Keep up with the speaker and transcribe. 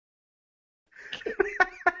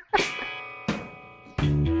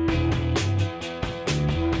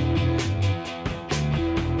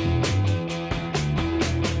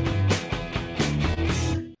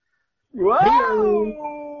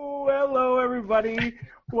Whoa! Hello, everybody.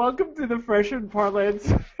 Welcome to the Fresh and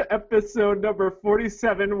Parlance episode number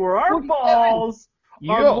 47, where our balls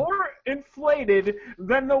are more inflated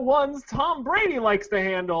than the ones Tom Brady likes to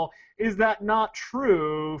handle. Is that not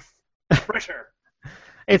true, Fresher?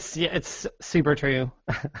 It's super true.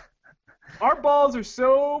 Our balls are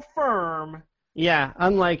so firm. Yeah,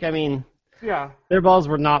 unlike, Yeah. their balls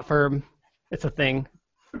were not firm. It's a thing.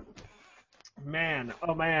 Man,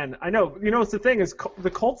 oh man. I know. You know, it's the thing is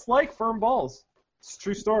the Colts like firm balls. It's a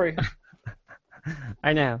true story.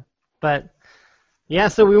 I know. But, yeah,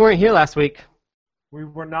 so we weren't here last week. We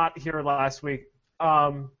were not here last week.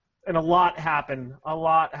 And a lot happened. I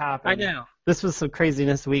know. This was some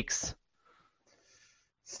craziness weeks.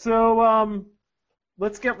 So,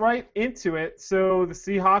 let's get right into it. So, the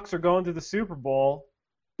Seahawks are going to the Super Bowl.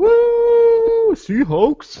 Woo!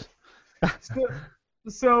 Seahawks!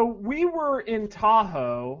 So we were in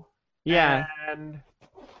Tahoe. Yeah. And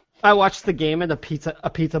I watched the game at a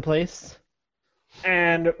pizza place.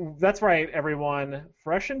 And that's right, everyone.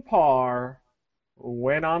 Fresh and Par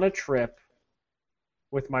went on a trip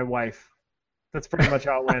with my wife. That's pretty much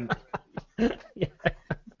how it went. Yeah.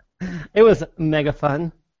 It was mega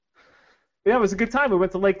fun. Yeah, it was a good time. We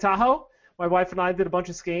went to Lake Tahoe. My wife and I did a bunch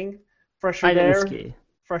of skiing. Fresher I there. didn't ski.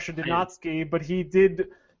 Fresher did not ski, but he did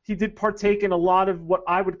partake in a lot of what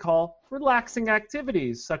I would call relaxing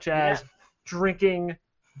activities, such as drinking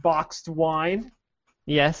boxed wine.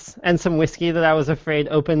 Yes, and some whiskey that I was afraid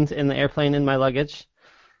opened in the airplane in my luggage.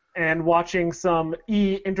 And watching some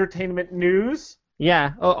entertainment news.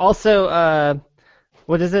 Yeah. Oh, also,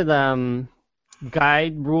 what is it?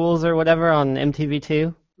 Guide Rules or whatever on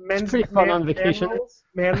MTV2. It's pretty fun on vacation.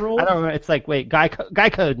 Man rules. I don't remember. It's like Guy Code. Guy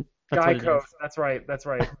Code. That's right. Guy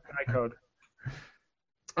Code.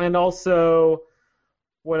 And also,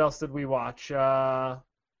 what else did we watch? We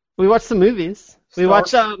watched some movies. We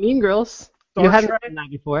watched Mean Girls. You hadn't seen that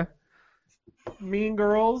before. Mean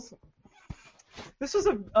Girls. This was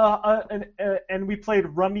and we played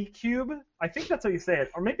Rummy Cube. I think that's how you say it,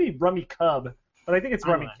 or maybe Rummy Cub, but I think it's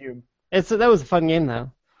Rummy Cube. That was a fun game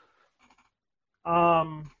though.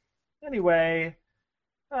 Anyway,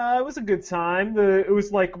 it was a good time. It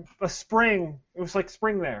was like a spring. It was like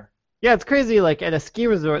spring there. Yeah, it's crazy. Like at a ski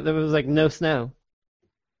resort, there was like no snow.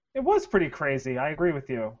 It was pretty crazy. I agree with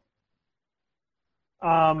you.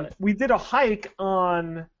 We did a hike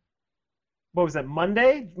on, what was that,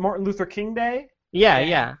 Monday, Martin Luther King Day.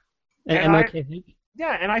 Yeah. And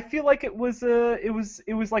I feel like it was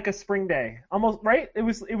like a spring day, almost, right? It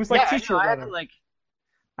was like t-shirt weather.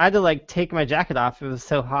 I had to take my jacket off. It was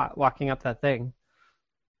so hot walking up that thing.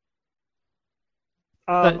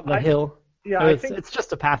 The hill. Yeah, it's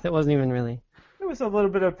just a path. It wasn't even really. It was a little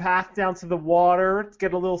bit of a path down to the water to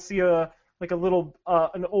get an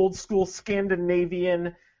old school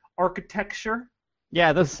Scandinavian architecture.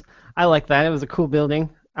 Yeah, I like that. It was a cool building.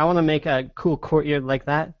 I want to make a cool courtyard like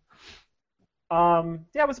that. Yeah,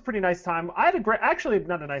 it was a pretty nice time. I had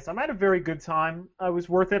not a nice time. I had a very good time. It was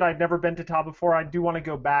worth it. I'd never been to Tahoe before. I do want to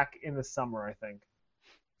go back in the summer, I think.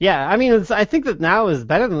 Yeah, I think that now is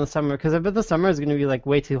better than the summer because I bet the summer is going to be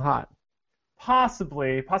way too hot.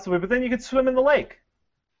 Possibly, but then you could swim in the lake.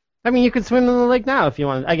 You could swim in the lake now if you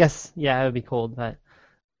wanted. I guess, yeah, it would be cold,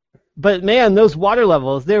 but man, those water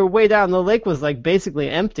levels, they were way down. The lake was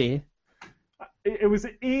basically empty. It was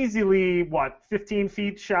easily, 15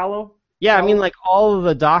 feet shallow? Yeah, all of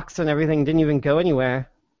the docks and everything didn't even go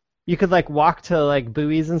anywhere. You could walk to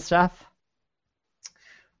buoys and stuff.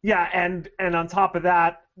 Yeah, and on top of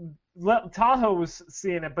that, Tahoe was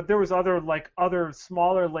seeing it, but there was other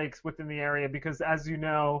smaller lakes within the area because, as you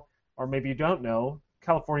know, or maybe you don't know,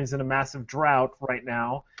 California's in a massive drought right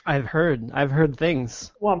now. I've heard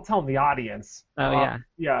things. Well, I'm telling the audience. Oh yeah.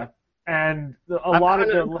 Yeah, and I'm kind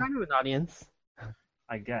of an audience.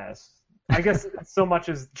 I guess so much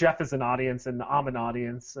as Jeff is an audience and I'm an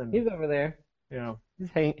audience, and he's over there. Yeah, he's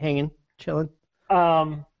hanging, chilling.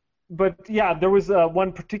 But yeah, there was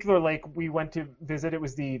one particular lake we went to visit. It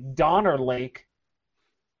was the Donner Lake,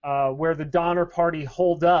 where the Donner Party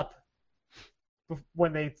holed up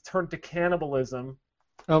when they turned to cannibalism.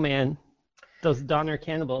 Oh man, those Donner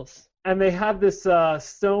cannibals. And they had this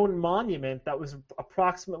stone monument that was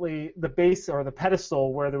approximately the base or the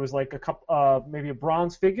pedestal where there was maybe a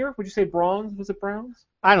bronze figure. Would you say bronze? Was it bronze?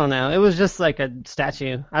 I don't know. It was just a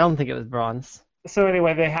statue. I don't think it was bronze. So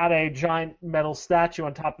anyway, they had a giant metal statue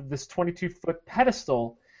on top of this 22-foot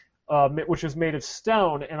pedestal which was made of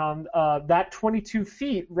stone, and on that 22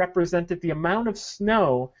 feet represented the amount of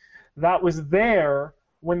snow that was there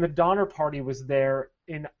when the Donner Party was there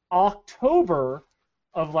in October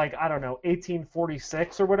of, like, I don't know,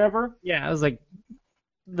 1846 or whatever. Yeah, it was like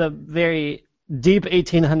the very deep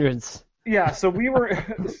 1800s. Yeah, so we were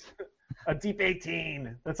a deep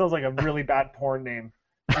 18. That sounds like a really bad porn name.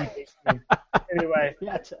 Deep 18. Anyway.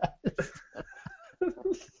 Yeah.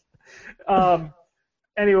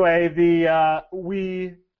 Anyway, I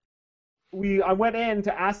went in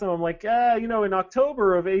to ask them. I'm like, in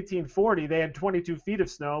October of 1840, they had 22 feet of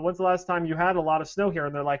snow. When's the last time you had a lot of snow here?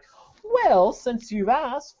 And they're like, well, since you've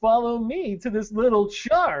asked, follow me to this little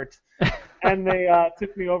chart. And they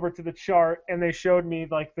took me over to the chart, and they showed me,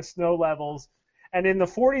 like, the snow levels. And in the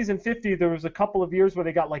 40s and 50s, there was a couple of years where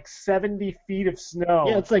they got, like, 70 feet of snow.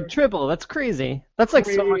 Yeah, it's like triple. That's crazy. That's like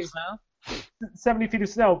so much snow. 70 feet of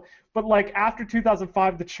snow. But, like, after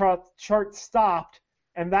 2005, the chart stopped,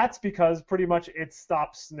 and that's because pretty much it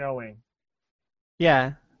stopped snowing.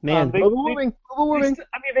 Yeah, man. Global warming.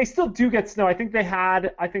 They still do get snow. I think they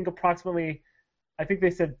had, approximately, they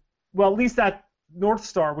said, well, at least at North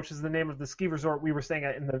Star, which is the name of the ski resort we were staying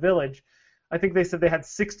at in the village, I think they said they had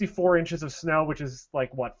 64 inches of snow, which is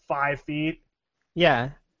like, 5 feet? Yeah.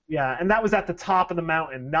 Yeah, and that was at the top of the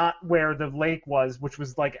mountain, not where the lake was, which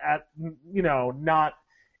was like at, not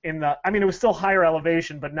in the, it was still higher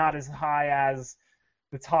elevation, but not as high as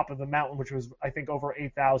the top of the mountain, which was, I think, over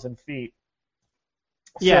 8,000 feet.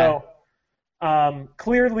 Yeah. So,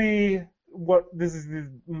 clearly, this is,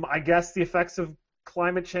 I guess, the effects of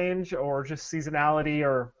climate change or just seasonality,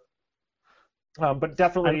 or, but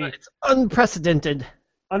definitely it's unprecedented.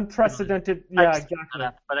 Unprecedented, yeah, exactly.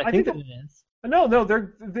 But I think that it is. No,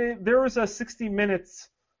 there was a 60 Minutes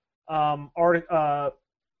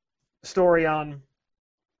story on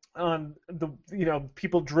the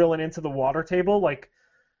people drilling into the water table, like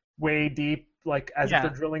way deep, like as if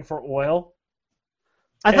they're drilling for oil.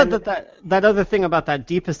 I thought that other thing about that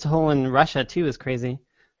deepest hole in Russia too is crazy.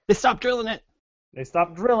 They stopped drilling it. They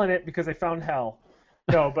stopped drilling it because they found hell.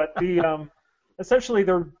 No, but the essentially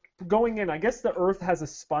they're going in. I guess the Earth has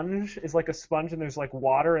is like a sponge, and there's like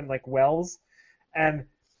water and like wells, and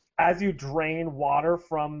as you drain water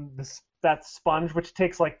from that sponge, which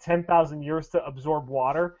takes like 10,000 years to absorb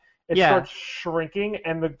water, it starts shrinking,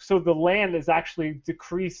 and so the land is actually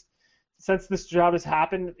decreased. Since this drought has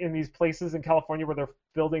happened in these places in California where they're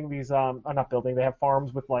building these, not building, they have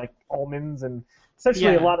farms with like almonds and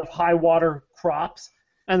essentially a lot of high water crops.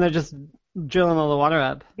 And they're just drilling all the water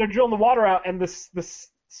up. They're drilling the water out, and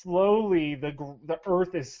slowly the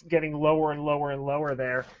earth is getting lower and lower and lower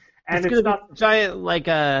there. And it's not giant like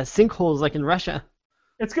sinkholes like in Russia.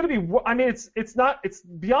 It's going to be, it's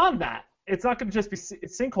beyond that. It's not going to just be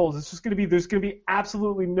sinkholes. It's just going to be, there's going to be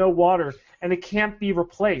absolutely no water, and it can't be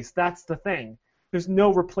replaced. That's the thing. There's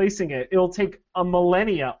no replacing it. It'll take 10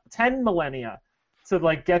 millennia to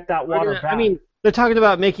like get that water back. They're talking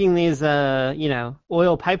about making these, oil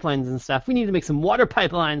pipelines and stuff. We need to make some water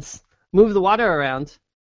pipelines, move the water around.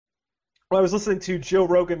 Well, I was listening to Joe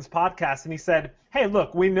Rogan's podcast, and he said, hey,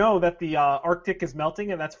 look, we know that the Arctic is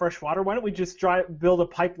melting, and that's fresh water. Why don't we just build a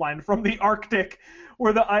pipeline from the Arctic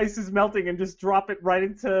where the ice is melting and just drop it right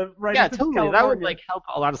into totally. California. That would like help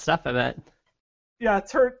a lot of stuff, I bet. Yeah,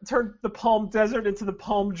 turn the Palm Desert into the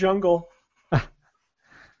Palm Jungle.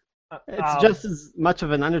 It's just as much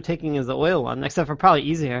of an undertaking as the oil one, except for probably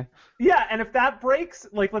easier. Yeah, and if that breaks,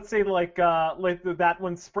 like let's say like that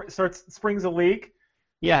one springs a leak.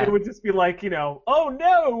 Yeah. It would just be like, oh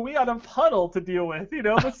no, we got a puddle to deal with,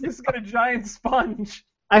 let's just get a giant sponge.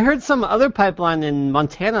 I heard some other pipeline in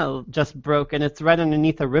Montana just broke, and it's right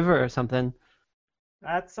underneath a river or something.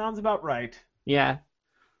 That sounds about right. Yeah.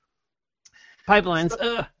 Pipelines.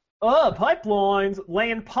 Pipelines,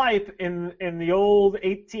 laying pipe in the old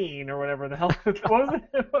 18 or whatever the hell it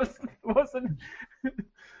wasn't.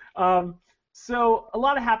 So a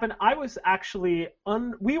lot happened. I was actually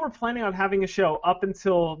we were planning on having a show up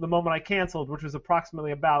until the moment I canceled, which was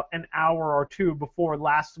approximately about an hour or two before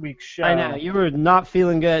last week's show. I know, you were not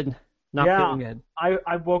feeling good. Feeling good.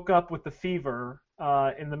 I woke up with the fever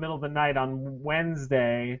in the middle of the night on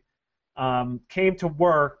Wednesday. Came to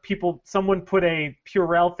work. Someone put a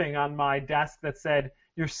Purell thing on my desk that said,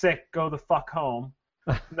 "You're sick. Go the fuck home."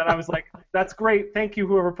 And then I was like, that's great, thank you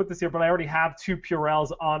whoever put this here, but I already have 2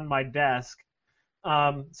 Purells on my desk.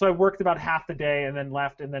 So I worked about half the day and then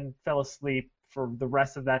left and then fell asleep for the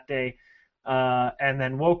rest of that day. And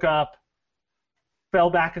then woke up, fell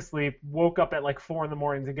back asleep, woke up at like 4 in the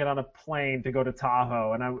morning to get on a plane to go to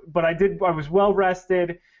Tahoe. I was well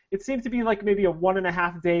rested, it seemed to be like maybe a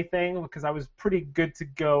 1.5 day thing because I was pretty good to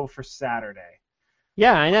go for Saturday.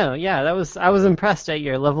 Yeah, I know. Yeah, I was impressed at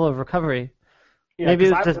your level of recovery. Yeah, Maybe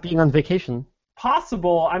because it was just being on vacation.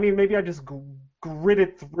 possible. I mean, maybe I just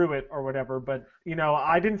gritted through it or whatever. But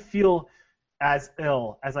I didn't feel as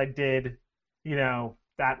ill as I did,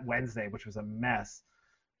 that Wednesday, which was a mess.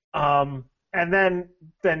 And then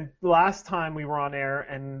last time we were on air,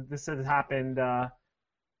 and this had happened. I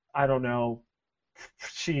don't know.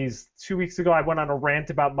 Geez, 2 weeks ago, I went on a rant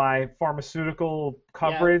about my pharmaceutical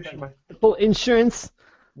coverage. Yeah, the whole insurance,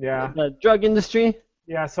 Yeah. the drug industry.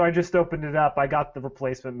 Yeah, so I just opened it up. I got the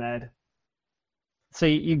replacement med. So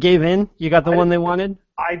you gave in? You got the one they wanted?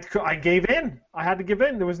 I gave in. I had to give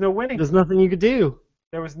in. There was no winning. There's nothing you could do.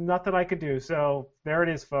 There was nothing I could do. So there it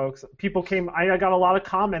is, folks. People came. I got a lot of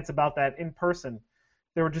comments about that in person.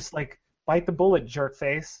 They were just like, "Bite the bullet, jerk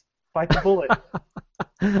face. Bite the bullet."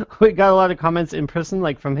 We got a lot of comments in person,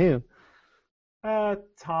 like from who?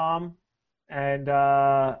 Tom, and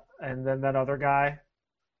then that other guy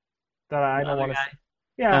that I don't want to.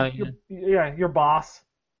 Yeah, Oh, yeah, your boss.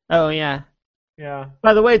 Oh, yeah. Yeah.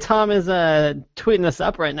 By the way, Tom is tweeting us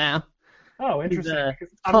up right now. Oh, interesting. He's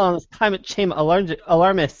calling us climate change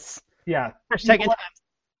alarmists. Yeah. Hashtag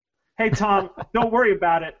Hey, Tom, don't worry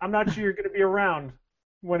about it. I'm not sure you're going to be around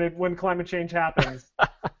when climate change happens.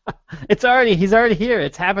 He's already here.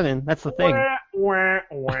 It's happening. That's the thing.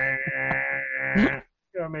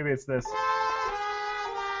 Oh, maybe it's this.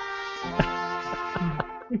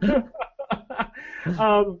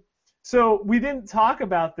 So we didn't talk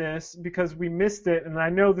about this because we missed it, and I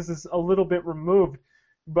know this is a little bit removed,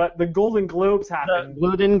 but the Golden Globes happened. The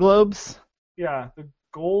Golden Globes? Yeah, the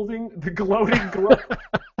gloating globes.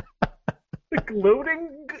 The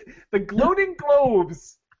gloating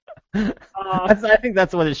globes. I think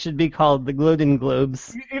that's what it should be called, the Golden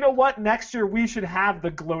Globes. You know what? Next year we should have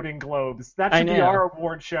the gloating globes. That should be our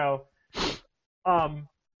award show.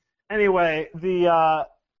 Anyway,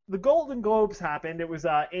 the Golden Globes happened. It was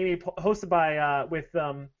hosted by with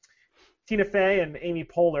Tina Fey and Amy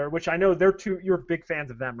Poehler, which I know you're big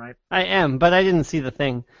fans of them, right? I am, but I didn't see the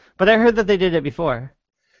thing. But I heard that they did it before.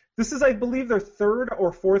 This is, I believe, their third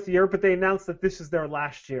or fourth year, but they announced that this is their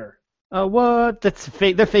last year. What? That's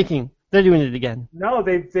fake. They're faking. They're doing it again. No,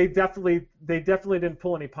 they definitely didn't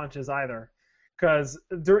pull any punches either, because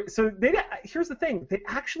here's the thing: they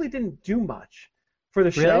actually didn't do much for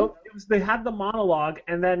the show. Really? They had the monologue,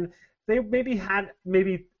 and then they had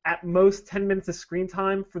at most 10 minutes of screen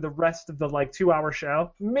time for the rest of the 2-hour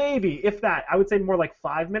show. Maybe, if that. I would say more like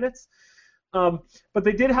 5 minutes. But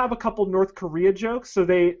they did have a couple North Korea jokes. So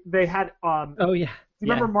they had. Oh yeah. Do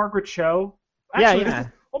you remember Margaret Cho? Actually, yeah.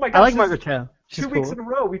 Oh my gosh! I like Margaret Cho. She's 2 weeks in a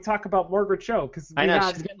row we talk about Margaret Cho because I know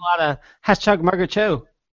she's getting a lot of hashtag Margaret Cho.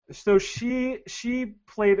 So she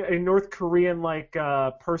played a North Korean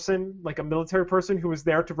person, like a military person who was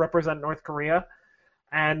there to represent North Korea,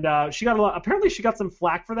 and she got apparently she got some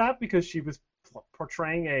flack for that because she was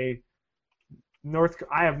portraying a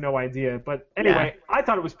I have no idea, but anyway, yeah. I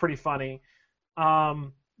thought it was pretty funny,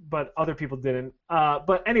 but other people didn't.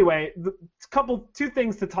 But anyway, two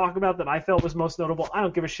things to talk about that I felt was most notable. I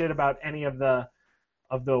don't give a shit about any of the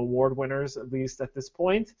award winners, at least at this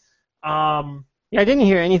point. Yeah, I didn't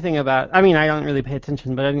hear anything about. I mean, I don't really pay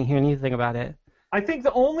attention, but I didn't hear anything about it. I think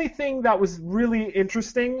the only thing that was really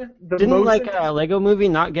interesting. Didn't a Lego Movie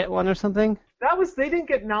not get one or something? They didn't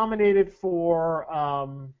get nominated for.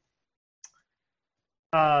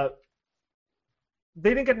 They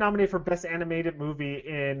didn't get nominated for Best Animated Movie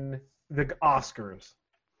in the Oscars.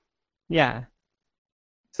 Yeah.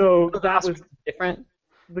 So that was different.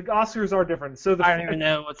 The Oscars are different. So I don't even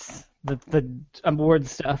know what's the award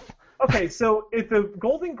stuff. Okay, so if the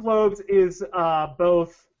Golden Globes is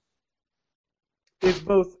both.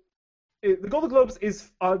 The Golden Globes is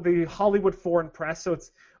the Hollywood foreign press, so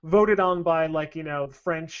it's voted on by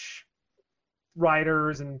French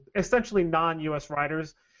writers and essentially non-U.S.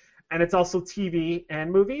 writers, and it's also TV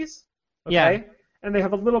and movies. Okay? Yeah. And they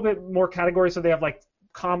have a little bit more categories, so they have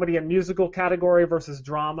comedy and musical category versus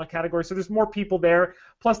drama category. So there's more people there.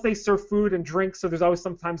 Plus they serve food and drinks, so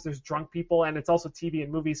sometimes there's drunk people, and it's also TV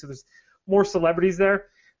and movies, so there's more celebrities there.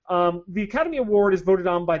 The Academy Award is voted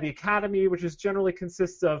on by the Academy, which generally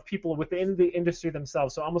consists of people within the industry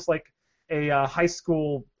themselves. So almost like a high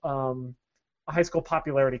school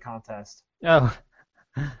popularity contest. Oh.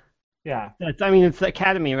 Yeah. It's the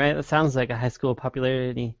Academy, right? That sounds like a high school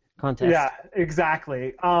popularity contest. Yeah,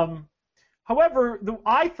 exactly. However,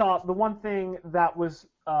 I thought the one thing that was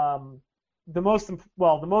the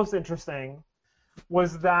most interesting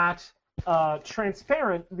was that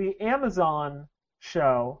Transparent, the Amazon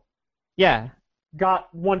show. Yeah.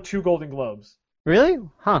 won 2 Golden Globes. Really?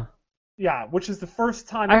 Huh. Yeah, which is the first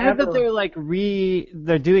time I heard ever. that they're like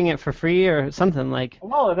they're doing it for free or something like.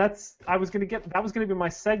 Well, that was gonna be my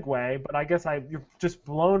segue, but I guess you've just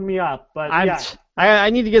blown me up. But yeah, I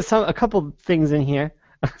need to get a couple things in here.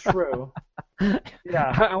 True.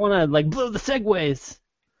 Yeah. I want to like blow the segways.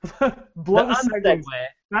 Blow the segway.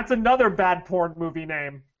 That's another bad porn movie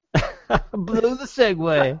name. Blow the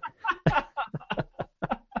segway.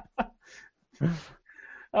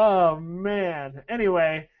 Oh man.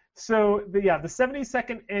 Anyway, so the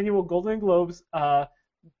 72nd annual Golden Globes,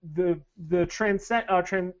 Transcendent.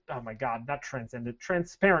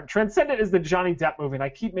 Transcendent is the Johnny Depp movie, and I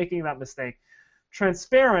keep making that mistake.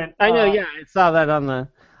 Transparent. I know. Yeah, I saw that on the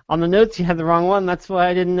notes. You had the wrong one. That's why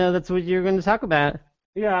I didn't know that's what you were going to talk about.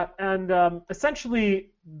 Yeah, and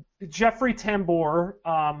essentially, Jeffrey Tambor,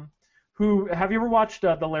 who have you ever watched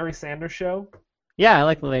the Larry Sanders Show? Yeah, I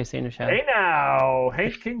like the Larry Sanders Show. Hey now,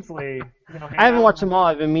 Hank Kingsley. I haven't watched them all.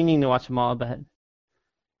 I've been meaning to watch them all, but.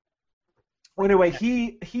 Well, anyway,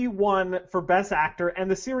 he won for Best Actor,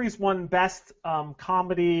 and the series won Best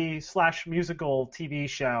Comedy/Musical TV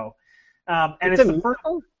Show. And it's the first.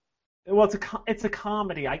 Well, it's a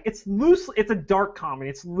comedy. It's a dark comedy.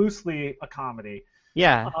 It's loosely a comedy.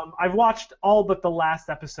 Yeah. I've watched all but the last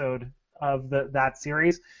episode of that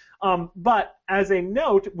series. But as a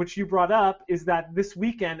note, which you brought up, is that this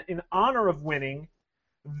weekend, in honor of winning,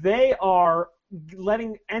 they are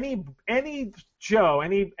letting anybody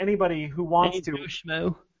who wants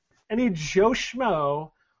any Joe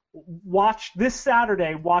Schmo watch this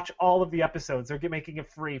Saturday. Watch all of the episodes. They're making it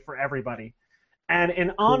free for everybody. And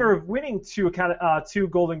in honor of winning 2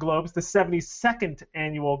 Golden Globes, the 72nd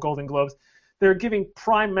annual Golden Globes, they're giving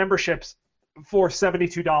Prime memberships for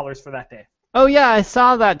 $72 for that day. Oh yeah, I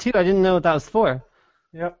saw that too. I didn't know what that was for.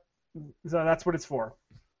 Yep. So that's what it's for.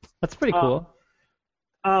 That's pretty cool.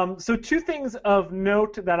 So 2 things of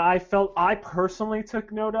note that I felt I personally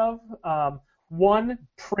took note of. One,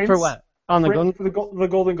 Prince. For what? On the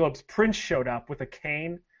Golden Globes. Prince showed up with a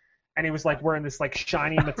cane, and he was like wearing this like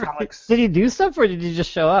shiny metallic. Did he do stuff, or did he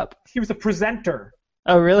just show up? He was a presenter.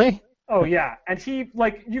 Oh really? Oh yeah, and he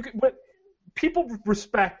but people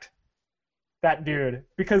respect that dude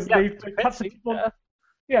because they cut to people.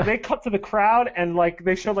 Yeah, they cut to the crowd and like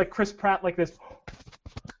they showed like Chris Pratt like this.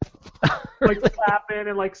 Like clapping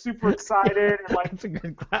and like super excited and like it's a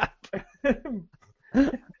good clap.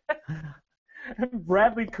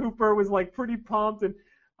 Bradley Cooper was like pretty pumped and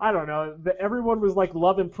I don't know, everyone was like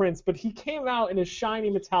loving Prince, but he came out in his shiny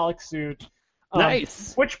metallic suit.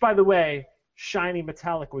 Nice. Which, by the way, shiny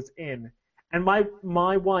metallic was in. And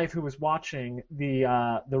my wife, who was watching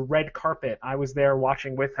the red carpet, I was there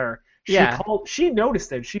watching with her. She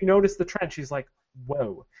noticed it. She noticed the trend. She's like,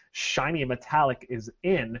 "Whoa, shiny metallic is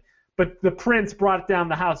in." But the Prince brought it down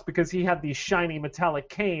the house because he had the shiny metallic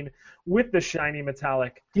cane with the shiny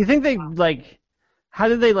metallic. Do you think they how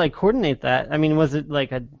did they coordinate that? I mean, was it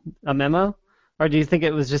like a memo, or do you think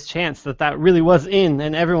it was just chance that really was in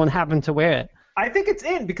and everyone happened to wear it? I think it's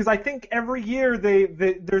in because I think every year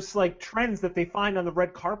there's like trends that they find on the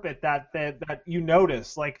red carpet that you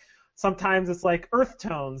notice. Like sometimes it's like earth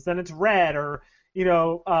tones, then it's red, or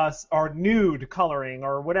or nude coloring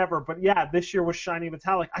or whatever. But yeah, this year was shiny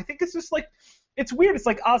metallic. I think it's just like it's weird. It's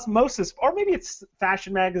like osmosis, or maybe it's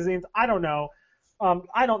fashion magazines. I don't know.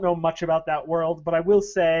 I don't know much about that world, but I will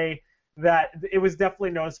say that it was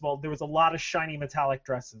definitely noticeable. There was a lot of shiny metallic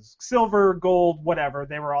dresses, silver, gold, whatever.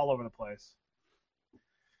 They were all over the place.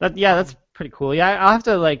 That's pretty cool. Yeah, I'll have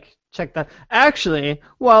to check that. Actually,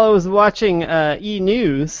 while I was watching E!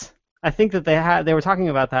 News, I think that they were talking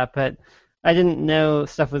about that, but I didn't know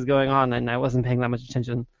stuff was going on, and I wasn't paying that much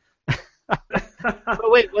attention.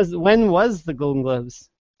 But wait, when was the Golden Globes?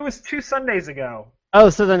 It was 2 Sundays ago.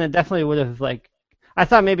 Oh, so then it definitely would have I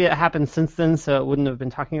thought maybe it happened since then, so it wouldn't have been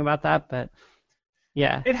talking about that, but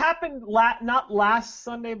yeah. It happened not last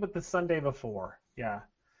Sunday, but the Sunday before. Yeah.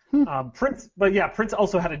 Prince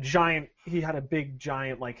also had he had a big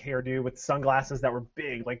giant hairdo with sunglasses that were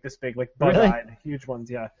big, like this big, like bug-eyed, huge ones.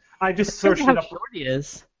 Yeah. I just searched it up. Short he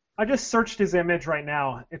is. I just searched his image right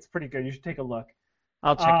now. It's pretty good. You should take a look.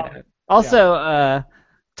 I'll check it out. Also,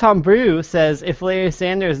 Tom Brew says if Larry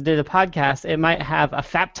Sanders did a podcast, it might have a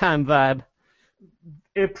Fap Time vibe.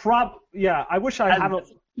 I wish I had a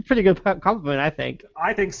pretty good compliment, I think.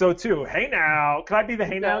 I think so too. Hey now, can I be the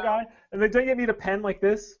hey now guy? And then don't you need a pen like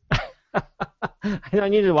this? I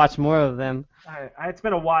need to watch more of them. It's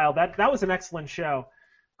been a while. That was an excellent show.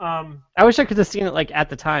 I wish I could have seen it at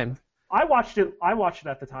the time. I watched it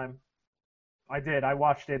at the time. I did. I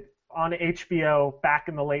watched it on HBO back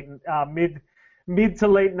in the mid to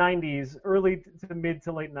late 90s, early to mid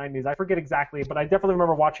to late 90s. I forget exactly, but I definitely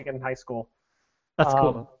remember watching it in high school. That's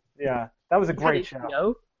cool. Yeah, that was a great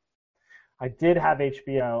show. I did have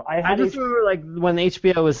HBO. I just remember like when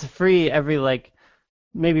HBO was free every like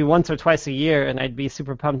maybe once or twice a year, and I'd be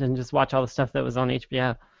super pumped and just watch all the stuff that was on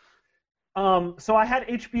HBO. So I had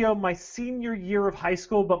HBO my senior year of high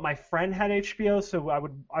school, but my friend had HBO, so I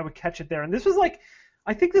would catch it there. And this was like,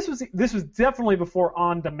 I think this was definitely before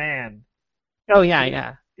on demand. Oh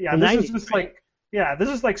yeah. Yeah, this is just like this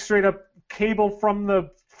is like straight up cable from the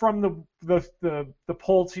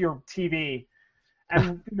pole to your TV.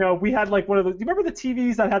 And we had like one of the. Do you remember the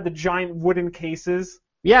TVs that had the giant wooden cases?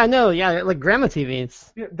 Yeah, like grandma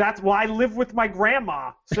TVs. Yeah, that's why I live with my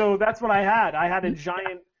grandma, so that's what I had. I had a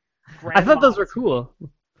giant. I thought those were cool.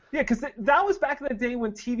 Yeah, because that was back in the day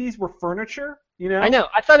when TVs were furniture. I know.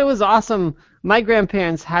 I thought it was awesome. My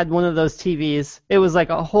grandparents had one of those TVs. It was like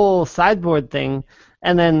a whole sideboard thing,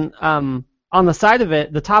 and then on the side of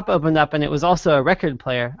it, the top opened up, and it was also a record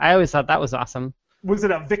player. I always thought that was awesome. Was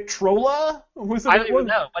it a Victrola? I don't even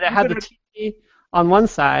know, but it had the TV on one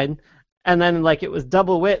side, and then like it was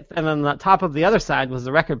double width, and then the top of the other side was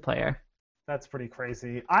the record player. That's pretty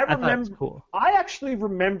crazy. I thought it was cool. I actually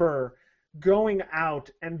remember going out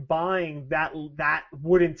and buying that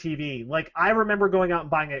wooden TV. Like I remember going out and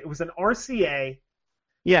buying it. It was an RCA.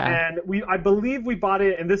 Yeah. And I believe we bought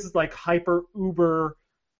it, and this is like hyper uber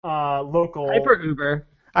local. Hyper uber.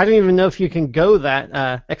 I don't even know if you can go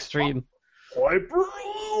that extreme. Hyper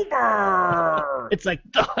uber. It's like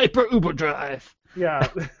the hyper uber drive. Yeah.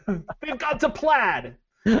 They've got to plaid.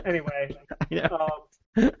 Anyway.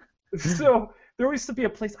 So there used to be a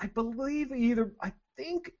place, I believe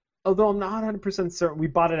although I'm not 100% certain, we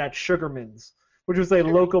bought it at Sugarman's, which was a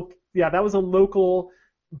local, that was a local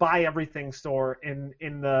buy everything store in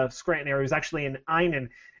the Scranton area. It was actually in Einan.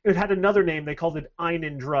 It had another name. They called it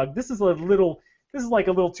Einan Drug. This is like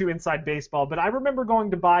a little too inside baseball, but I remember going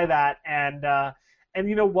to buy that, and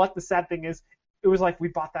you know what? The sad thing is, it was like we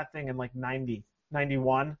bought that thing in like 90.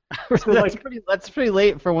 91. So that's pretty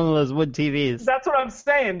late for one of those wood TVs. That's what I'm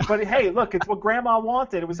saying. But hey, look, it's what Grandma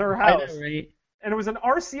wanted. It was her house. I know, right? And it was an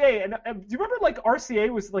RCA. And do you remember like RCA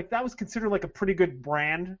was like that was considered like a pretty good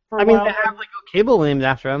brand for a while? I mean, they have like a cable named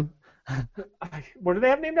after him. What do they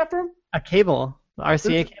have named after him? A cable.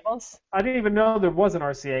 RCA cables? I didn't even know there was an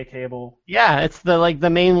RCA cable. Yeah, it's the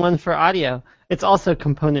main one for audio. It's also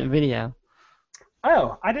component video.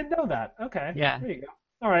 Oh, I didn't know that. Okay. Yeah. There you go.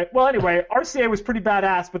 All right. Well, anyway, RCA was pretty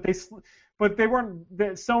badass, but they weren't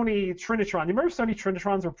the Sony Trinitrons. You remember Sony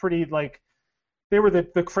Trinitrons were pretty like they were the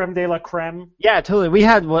creme de la creme. Yeah, totally. We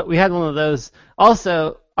had one of those.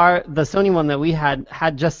 Also, the Sony one that we had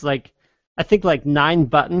just like I think like 9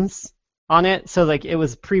 buttons on it, so like it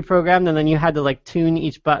was pre-programmed, and then you had to like tune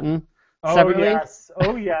each button separately.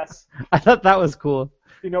 Oh yes. I thought that was cool.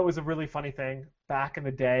 It was a really funny thing back in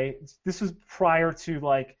the day. This was prior to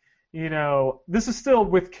like. This is still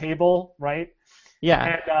with cable, right?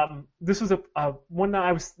 Yeah. And this was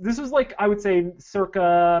this was like I would say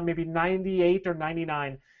circa maybe 98 or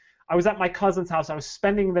 99. I was at my cousin's house. I was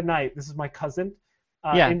spending the night. This is my cousin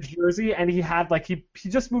in Jersey, and he had like he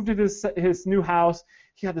just moved into his new house.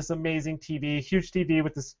 He had this amazing TV, huge TV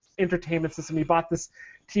with this entertainment system. He bought this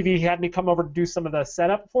TV. He had me come over to do some of the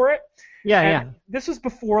setup for it. Yeah. This was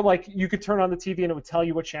before like you could turn on the TV and it would tell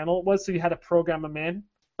you what channel it was, so you had to program them in.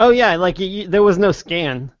 Oh yeah, like there was no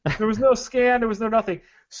scan. There was no scan. There was no nothing.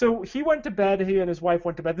 So he went to bed. He and his wife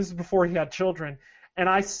went to bed. This is before he had children, and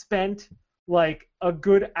I spent like a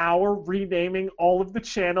good hour renaming all of the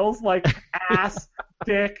channels, like ass,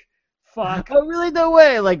 dick, fuck. Oh really? No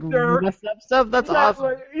way. Like messed up stuff. That's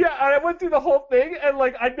awesome. And I went through the whole thing, and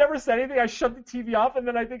like I never said anything. I shut the TV off, and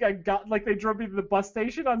then I think I got like they drove me to the bus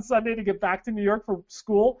station on Sunday to get back to New York for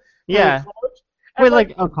school. Yeah.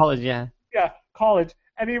 College. College. Yeah. Yeah, college.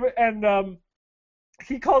 And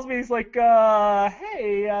he calls me. He's like,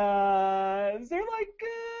 "Hey, is there like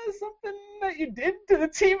something that you did to the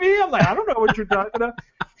TV?" I'm like, "I don't know what you're talking about."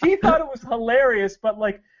 He thought it was hilarious, but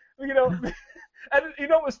like, and it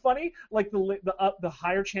was funny. Like the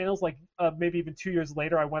higher channels, like maybe even 2 years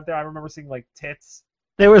later, I went there. I remember seeing like tits.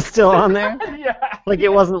 They were still on there. Yeah. Like it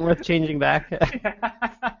wasn't worth changing back. Yeah.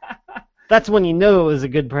 That's when you know it was a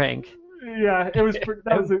good prank. Yeah, it was.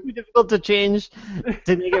 That was difficult to change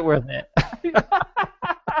to make it worth it.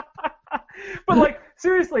 But like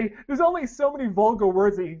seriously, there's only so many vulgar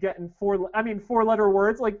words that you get in 4-letter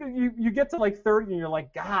words. Like you get to like 30 and you're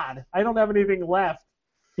like, God, I don't have anything left.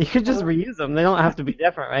 You could just reuse them. They don't have to be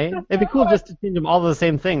different, right? It'd be cool just to change them all to the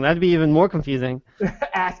same thing. That'd be even more confusing.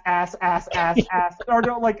 ass, or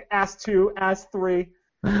don't like ass 2, ass 3.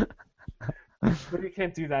 But you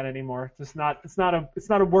can't do that anymore. It's not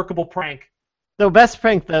a workable prank. The best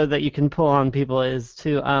prank though that you can pull on people is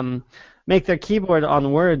to make their keyboard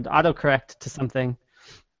on Word autocorrect to something.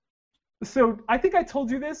 So I think I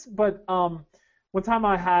told you this, but one time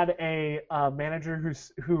I had a manager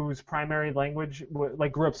whose primary language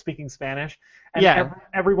like grew up speaking Spanish, and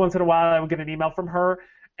every once in a while I would get an email from her,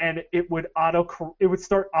 and it would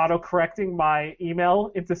start auto correcting my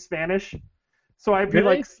email into Spanish. So I'd be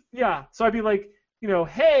like, So I'd be like,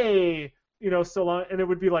 hey, so long, and it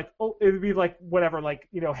would be like, oh, it would be like whatever, like,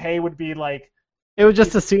 hey would be like. It would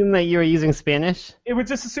just assume that you were using Spanish? It would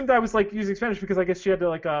just assume that I was like using Spanish because I guess she had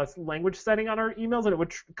like a language setting on her emails and it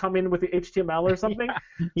would come in with the HTML or something.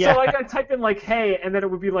 Yeah. So like I type in like hey, and then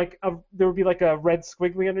it would be like there would be like a red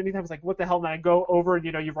squiggly underneath. I was like, what the hell? And I go over and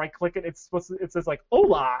you right click it. It says like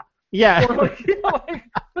hola. Yeah. Or like,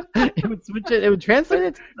 it would switch it. It would translate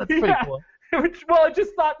it. That's pretty cool. Well, I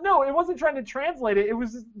just thought no, it wasn't trying to translate it. It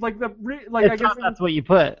was just like I guess that's what you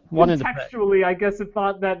put. Contextually, I guess it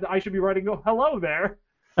thought that I should be writing hello there.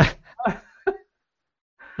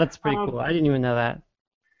 That's pretty cool. I didn't even know that.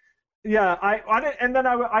 Yeah, I didn't, and then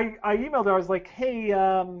I emailed her. I was like, hey,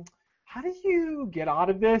 how do you get out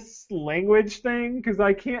of this language thing? Because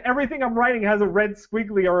I can't. Everything I'm writing has a red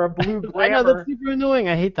squiggly or a blue glamour. I know, that's super annoying.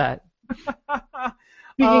 I hate that.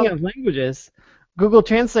 Speaking of languages. Google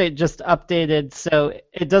Translate just updated, so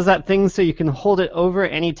it does that thing so you can hold it over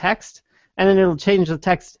any text, and then it'll change the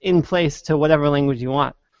text in place to whatever language you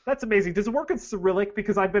want. That's amazing. Does it work in Cyrillic?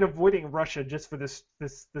 Because I've been avoiding Russia just for this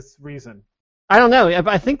reason. I don't know.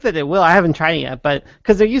 I think that it will. I haven't tried it yet, but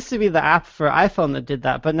because there used to be the app for iPhone that did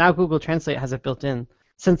that, but now Google Translate has it built in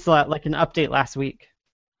since like an update last week.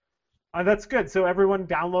 That's good. So everyone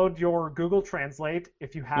download your Google Translate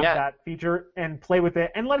if you have that feature and play with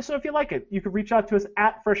it and let us know if you like it. You can reach out to us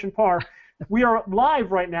at Fresh and Par. We are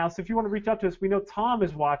live right now, so if you want to reach out to us, we know Tom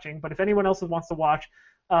is watching, but if anyone else wants to watch,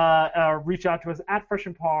 reach out to us at Fresh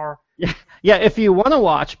and Par. Yeah, if you want to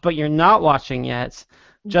watch but you're not watching yet,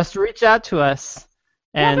 just reach out to us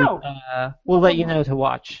and we'll let you know to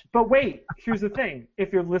watch. But wait, here's the thing.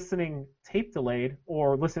 If you're listening tape delayed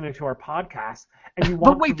or listening to our podcast and you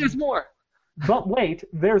want there's more. But wait,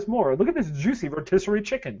 there's more. Look at this juicy rotisserie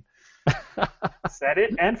chicken. Set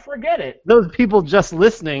it and forget it. Those people just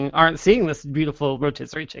listening aren't seeing this beautiful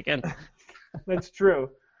rotisserie chicken. That's true.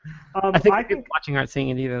 I think people watching aren't seeing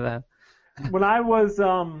it either, though. When I was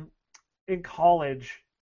in college,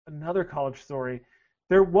 another college story,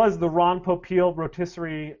 there was the Ron Popeil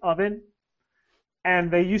rotisserie oven,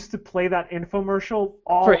 and they used to play that infomercial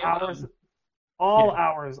all hours,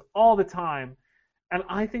 all the time. And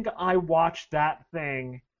I think I watched that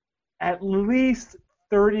thing at least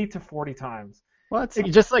 30 to 40 times. What?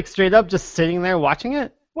 You just like straight up just sitting there watching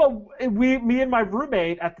it? Well, me and my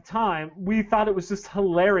roommate at the time, we thought it was just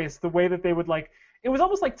hilarious the way that they would like. It was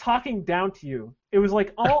almost like talking down to you. It was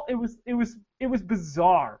like it was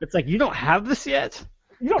bizarre. It's like, you don't have this yet?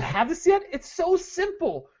 You don't have this yet? It's so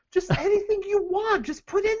simple. Just anything you want, just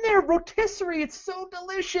put in there. Rotisserie, it's so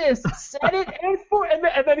delicious. Set it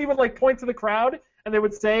and then he would like point to the crowd and they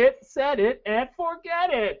would say it, set it, and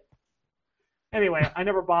forget it. Anyway, I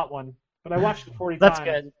never bought one, but I watched it 40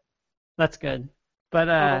 times. That's good.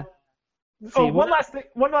 But one last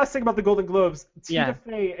thing about the Golden Globes. Tina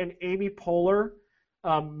Fey and Amy Poehler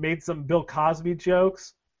made some Bill Cosby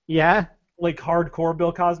jokes. Yeah. Like hardcore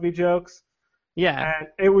Bill Cosby jokes. Yeah. And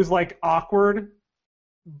it was like awkward,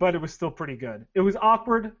 but it was still pretty good. It was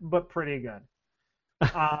awkward, but pretty good.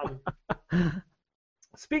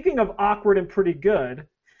 Speaking of awkward and pretty good.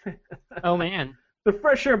 Oh man. The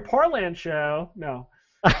Fresh Air Parlance show. No.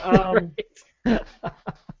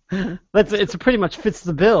 It pretty much fits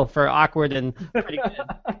the bill for awkward and pretty good.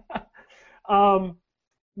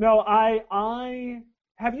 No, I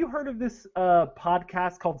have you heard of this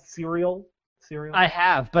podcast called Serial? I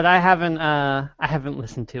have, but I haven't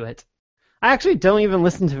listened to it. I actually don't even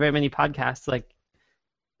listen to very many podcasts. Like,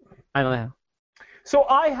 I don't know. So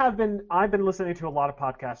I've been listening to a lot of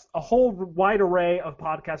podcasts, a whole wide array of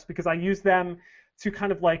podcasts because I use them to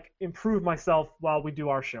kind of like improve myself while we do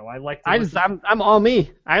our show. I like to I'm all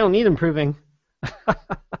me. I don't need improving.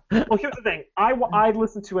 Well, here's the thing. I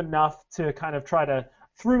listen to enough to kind of try to,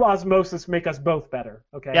 through osmosis, make us both better.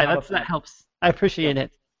 Okay. Yeah, that helps. I appreciate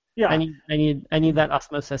it. Yeah. I need that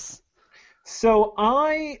osmosis. So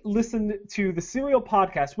I listened to the Serial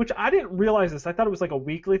podcast, which I didn't realize this. I thought it was like a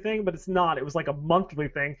weekly thing, but it's not. It was like a monthly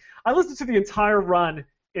thing. I listened to the entire run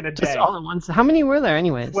in a day. Just all at once. How many were there,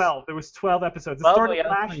 anyways? 12. There was 12 episodes. It started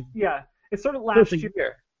last year.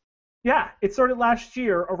 Yeah, it started last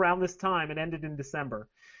year around this time and ended in December.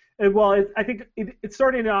 I think it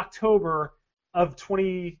started in October of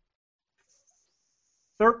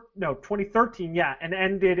 2013, yeah, and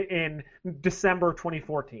ended in December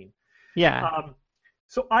 2014. Yeah.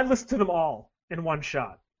 So I listened to them all in one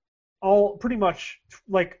shot, all pretty much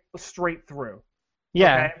like straight through.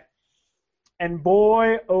 Yeah. Okay. And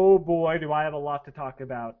boy, oh boy, do I have a lot to talk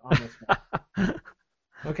about on this one.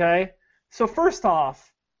 Okay. So first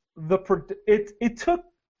off, it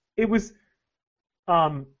was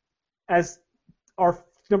as our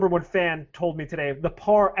number one fan told me today, the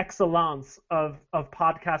par excellence of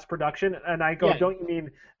podcast production. And I go, Yeah. don't you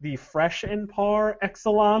mean the fresh and par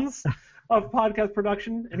excellence of podcast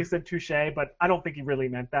production? And he said touche, but I don't think he really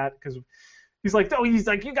meant that, because he's like,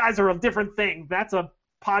 you guys are a different thing. That's a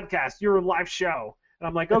podcast. You're a live show. And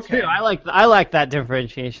I'm like, That's okay. true. I like that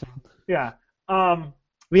differentiation. Yeah.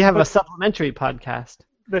 We have a supplementary podcast.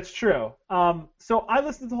 That's true. So I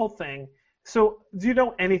listened to the whole thing. So do you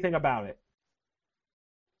know anything about it?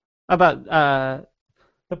 About The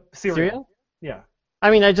cereal? Yeah. I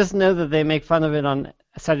mean, I just know that they make fun of it on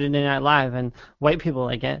Saturday Night Live, and white people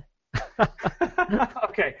like it.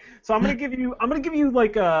 Okay, so I'm gonna give you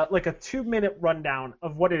like a 2-minute rundown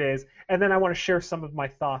of what it is, and then I want to share some of my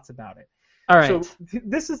thoughts about it. All right. So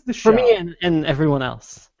this is the show for me and everyone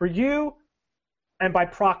else. For you, and by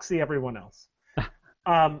proxy, everyone else.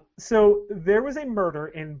 So there was a murder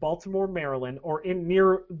in Baltimore, Maryland, or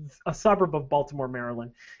near a suburb of Baltimore,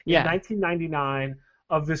 Maryland, in 1999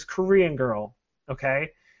 of this Korean girl. Okay.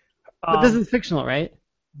 But this is fictional, right?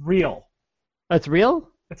 Real. That's real?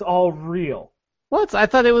 It's all real. What? I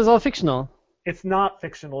thought it was all fictional. It's not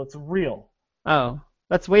fictional. It's real. Oh,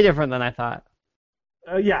 that's way different than I thought.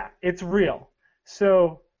 Yeah, it's real.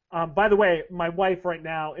 So, by the way, my wife right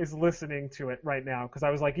now is listening to it right now, because I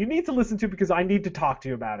was like, you need to listen to it because I need to talk to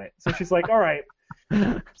you about it. So she's like, all right.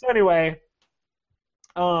 So anyway,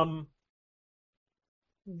 her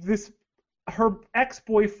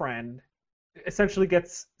ex-boyfriend essentially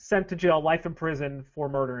gets sent to jail, life in prison, for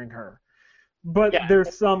murdering her. But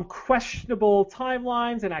there's some questionable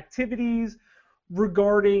timelines and activities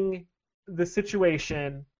regarding the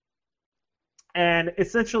situation. And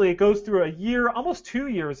essentially it goes through a year, almost 2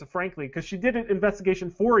 years, frankly, because she did an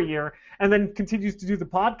investigation for a year and then continues to do the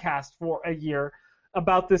podcast for a year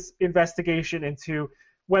about this investigation into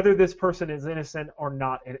whether this person is innocent or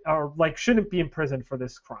not, or like shouldn't be in prison for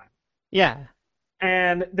this crime. Yeah.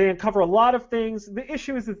 And they uncover a lot of things. The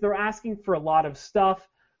issue is that they're asking for a lot of stuff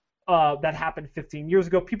that happened 15 years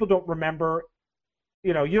ago. People don't remember.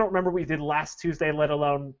 You don't remember what you did last Tuesday, let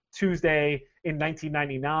alone Tuesday in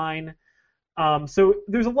 1999. So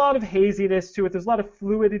there's a lot of haziness to it. There's a lot of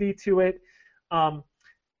fluidity to it. And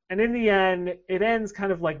in the end, it ends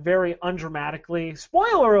kind of like very undramatically.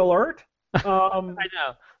 Spoiler alert! I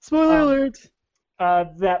know. Spoiler alert!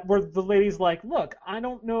 That where the lady's like, look, I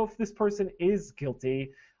don't know if this person is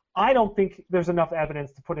guilty. I don't think there's enough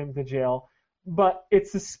evidence to put him to jail. But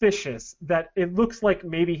it's suspicious that it looks like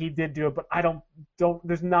maybe he did do it, but I don't.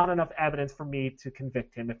 There's not enough evidence for me to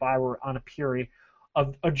convict him if I were on a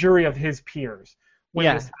jury of his peers when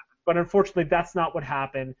this happened. But unfortunately, that's not what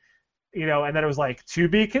happened. And then it was like, to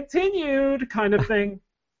be continued kind of thing.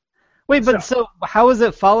 Wait, but so how was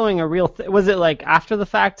it following a real thing? Was it like after the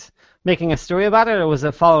fact making a story about it, or was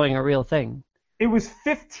it following a real thing? It was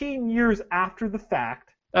 15 years after the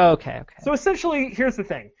fact. Oh, okay. So essentially, here's the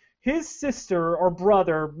thing. His sister or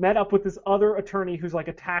brother met up with this other attorney who's like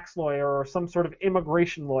a tax lawyer or some sort of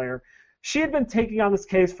immigration lawyer. She had been taking on this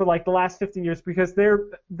case for like the last 15 years because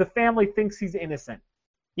the family thinks he's innocent.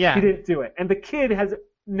 Yeah. He didn't do it. And the kid has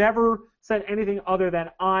never said anything other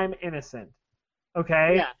than, I'm innocent.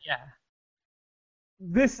 Okay? Yeah.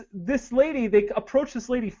 This lady, they approached this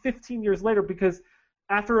lady 15 years later because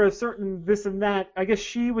after a certain this and that, I guess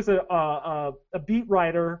she was a beat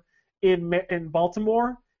writer in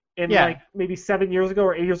Baltimore like maybe 7 years ago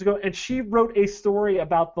or 8 years ago, and she wrote a story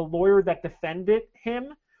about the lawyer that defended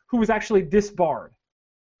him, who was actually disbarred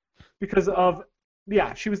because of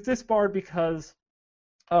she was disbarred because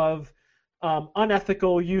of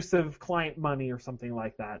unethical use of client money or something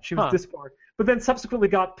like that. She was disbarred, but then subsequently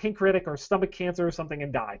got pancreatic or stomach cancer or something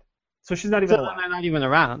and died. So she's not even alive. They're not even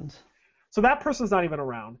around. So that person's not even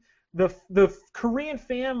around. The Korean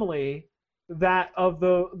family of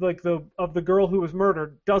the girl who was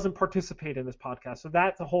murdered doesn't participate in this podcast. So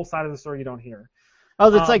that's a whole side of the story you don't hear. Oh,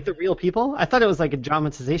 that's like the real people? I thought it was like a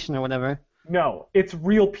dramatization or whatever. No, it's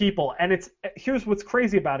real people, and here's what's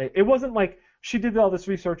crazy about it. It wasn't like she did all this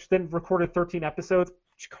research, then recorded 13 episodes,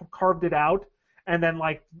 she carved it out, and then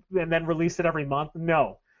released it every month.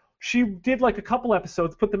 No, she did like a couple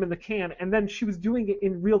episodes, put them in the can, and then she was doing it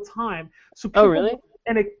in real time. So people, oh, really?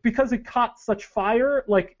 because it caught such fire,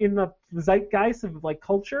 like in the zeitgeist of like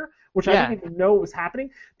culture, which I didn't even know was happening.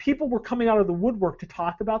 People were coming out of the woodwork to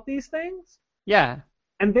talk about these things. Yeah.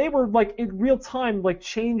 And they were like in real time, like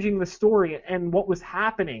changing the story and what was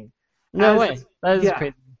happening. No way. That is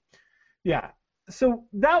crazy. Yeah. So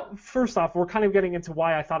that, first off, we're kind of getting into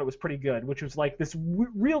why I thought it was pretty good, which was like this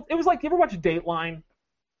real. It was like, you ever watch Dateline?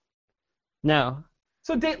 No.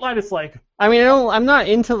 So Dateline is like. I mean, I'm not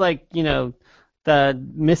into like the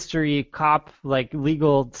mystery cop like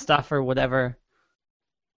legal stuff or whatever.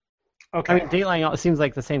 Okay. I mean, Dateline seems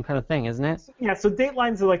like the same kind of thing, isn't it? Yeah. So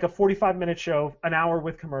Dateline's like a 45-minute show, an hour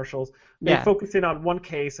with commercials. They focus in on one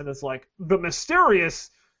case, and it's like the mysterious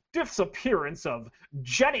disappearance of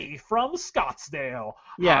Jenny from Scottsdale.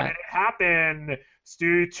 Yeah. How did it happen?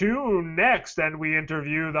 Stay tuned next, and we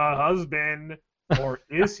interview the husband, or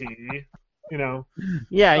is he?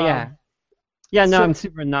 Yeah. No, I'm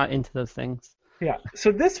super not into those things. Yeah.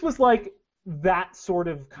 So this was like that sort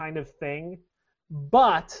of kind of thing,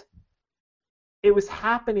 but it was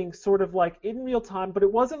happening sort of like in real time, but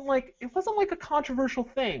it wasn't like a controversial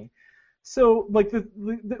thing. So like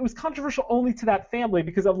it was controversial only to that family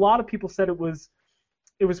because a lot of people said it was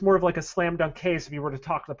more of like a slam dunk case if you were to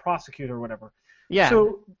talk to the prosecutor or whatever. Yeah.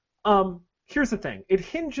 So here's the thing.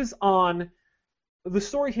 The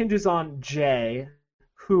story hinges on Jay,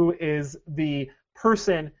 who is the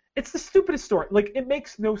person. It's the stupidest story. Like, it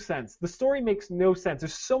makes no sense. The story makes no sense.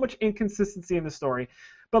 There's so much inconsistency in the story.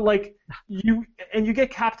 But, like, you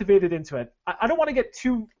get captivated into it. I don't want to get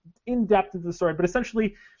too in-depth into the story, but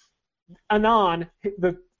essentially, Anand,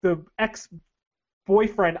 the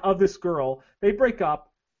ex-boyfriend of this girl, they break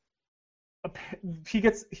up. He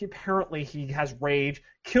apparently has rage,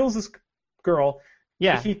 kills this girl.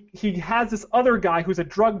 Yeah. He has this other guy who's a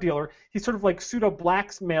drug dealer. He sort of like pseudo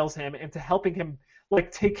blackmails him into helping him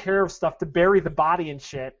like take care of stuff to bury the body and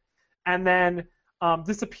shit. And then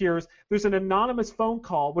disappears. There's an anonymous phone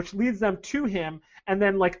call which leads them to him, and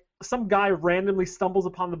then like some guy randomly stumbles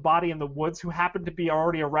upon the body in the woods who happened to be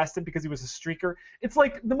already arrested because he was a streaker. It's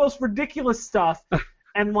like the most ridiculous stuff.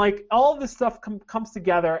 And like all of this stuff comes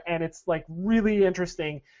together, and it's like really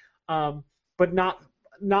interesting, but not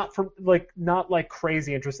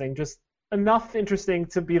crazy interesting, just enough interesting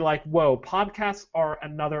to be like, whoa, podcasts are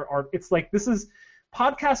another art. It's like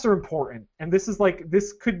podcasts are important, and this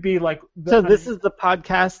could be like. This is the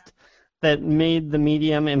podcast that made the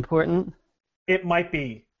medium important? It might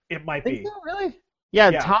be. Think so, really?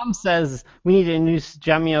 Yeah, Tom says we need to introduce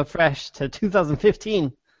Jamio Fresh to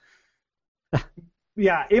 2015.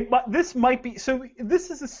 Yeah, this might be. So this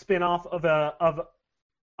is a spin-off of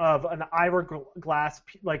an Ira Glass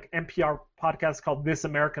like NPR podcast called This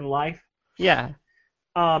American Life. Yeah.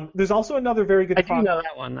 There's also another very good. I do know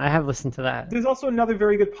that one. I have listened to that. There's also another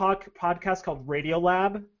very good podcast called Radio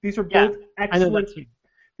Lab. These are both excellent. I know that too.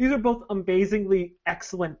 These are both amazingly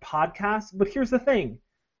excellent podcasts. But here's the thing: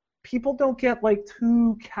 people don't get like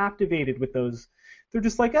too captivated with those. They're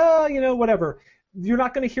just like, whatever. You're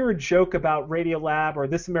not going to hear a joke about Radio Lab or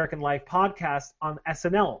This American Life podcast on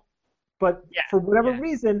SNL. But for whatever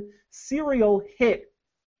reason, Serial hit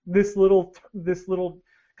this little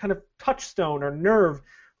kind of touchstone or nerve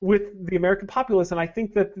with the American populace, and I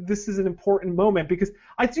think that this is an important moment because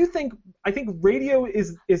I think radio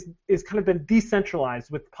is kind of been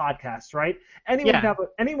decentralized with podcasts, right?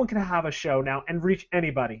 Anyone can have a show now and reach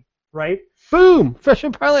anybody, right? Boom! Fresher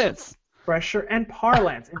Parlance. Fresher and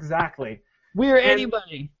Parlance, exactly. We're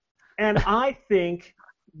anybody. And I think,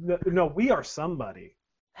 we are somebody.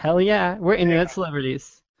 Hell yeah, we're internet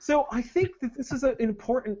celebrities. So I think that this is an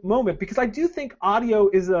important moment because I do think audio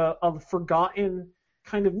is a forgotten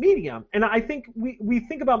kind of medium. And I think we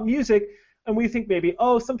think about music and we think maybe,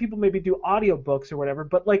 some people maybe do audiobooks or whatever,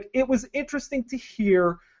 but like it was interesting to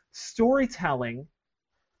hear storytelling.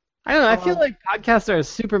 I don't know, I feel like podcasts are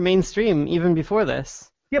super mainstream even before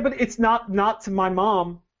this. Yeah, but it's not to my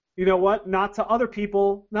mom. You know what? Not to other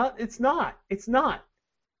people. It's not.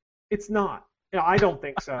 I don't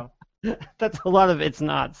think so. That's a lot of it's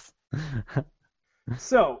nots.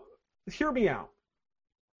 So, hear me out.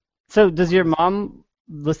 So, does your mom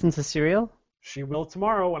listen to Serial? She will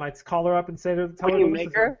tomorrow when I call her up and say to tell her to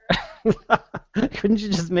make her? Couldn't you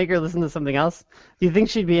just make her listen to something else? Do you think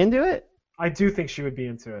she'd be into it? I do think she would be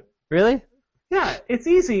into it. Really? Yeah, it's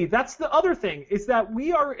easy. That's the other thing, is that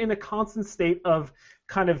we are in a constant state of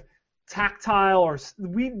kind of tactile, or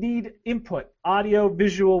we need input, audio,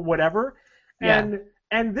 visual, whatever.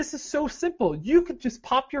 And this is so simple. You could just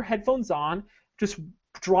pop your headphones on, just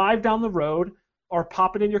drive down the road, or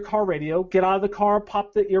pop it in your car radio, get out of the car,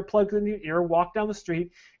 pop the earplugs in your ear, walk down the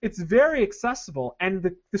street. It's very accessible,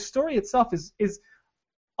 and the story itself is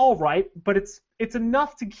all right, but it's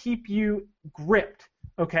enough to keep you gripped,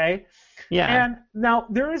 okay? Yeah. And now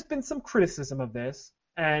there has been some criticism of this,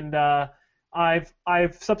 and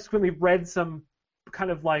I've subsequently read some kind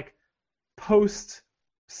of like post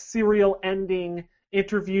serial ending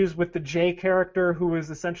interviews with the J character, who is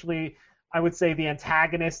essentially, I would say, the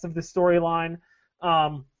antagonist of the storyline.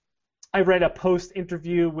 I read a post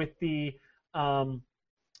interview with the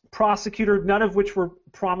prosecutor, none of which were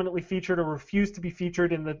prominently featured or refused to be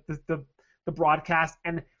featured in the broadcast.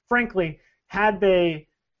 And frankly, had they,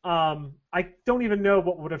 I don't even know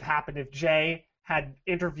what would have happened if Jay had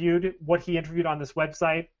interviewed what he interviewed on this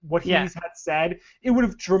website, what he had said. It would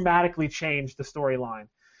have dramatically changed the storyline.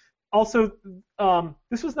 Also,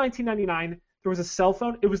 this was 1999. There was a cell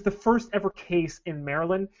phone. It was the first ever case in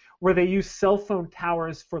Maryland where they used cell phone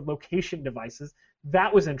towers for location devices.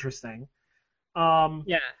 That was interesting.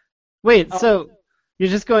 Yeah. Wait, so you're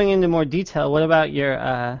just going into more detail. What about your...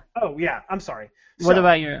 Oh, yeah, I'm sorry. What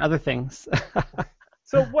about your other things?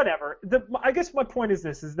 So whatever. I guess my point is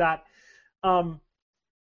this, is that...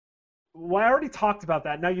 Well, I already talked about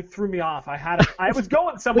that. Now you threw me off. I was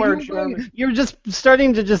going somewhere. You were just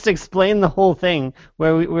starting to just explain the whole thing,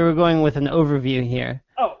 where we were going with an overview here.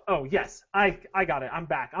 Oh, yes. I got it. I'm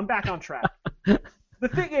back. I'm back on track. The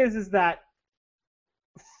thing is that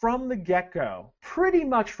from the get-go, pretty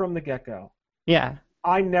much from the get-go, yeah,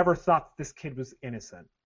 I never thought this kid was innocent.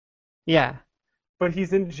 Yeah. But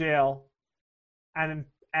he's in jail, and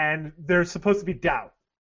there's supposed to be doubt.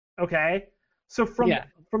 Okay? So from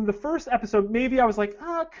the first episode, maybe I was like,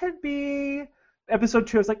 could be. Episode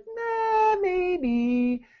 2, I was like, nah,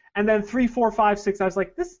 maybe. And then 3, 4, 5, 6, I was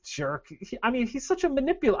like, this jerk. He's such a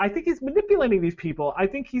manipulator. I think he's manipulating these people. I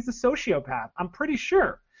think he's a sociopath. I'm pretty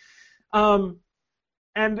sure.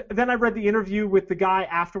 And then I read the interview with the guy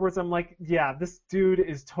afterwards. I'm like, yeah, this dude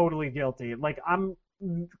is totally guilty. Like, I'm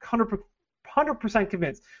 100%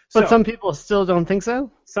 convinced. But some people still don't think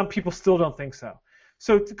so? Some people still don't think so.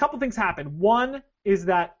 So a couple things happened. One is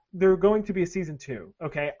that there's going to be a season 2.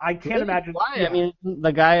 Okay, I can't imagine. Why? Yeah. I mean,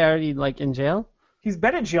 the guy already in jail. He's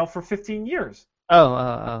been in jail for 15 years.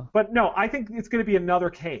 Oh. But no, I think it's going to be another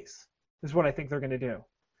case. Is what I think they're going to do.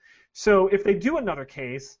 So if they do another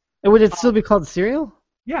case, would it still be called Serial?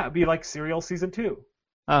 Yeah, it'd be like Serial season 2.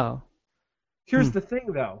 Oh. Here's the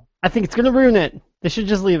thing, though. I think it's going to ruin it. They should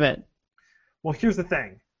just leave it. Well, here's the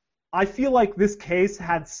thing. I feel like this case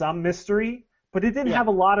had some mystery. But it didn't have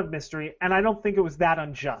a lot of mystery, and I don't think it was that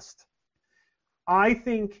unjust. I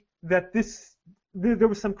think that there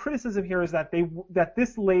was some criticism here is that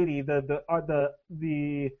this lady, the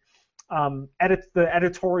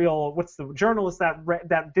editorial, what's the journalist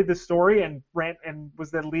that did the story and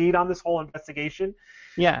was the lead on this whole investigation.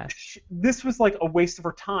 Yeah. This was like a waste of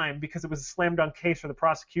her time because it was a slam dunk case for the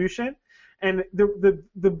prosecution, and the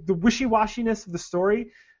wishy-washiness of the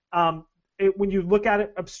story. When you look at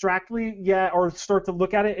it abstractly, or start to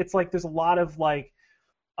look at it, it's like there's a lot of like,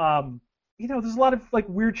 there's a lot of like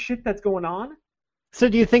weird shit that's going on. So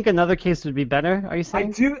do you think another case would be better? Are you saying?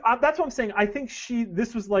 I do. That's what I'm saying. I think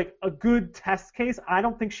this was like a good test case. I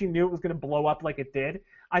don't think she knew it was going to blow up like it did.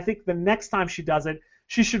 I think the next time she does it,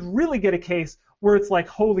 she should really get a case where it's like,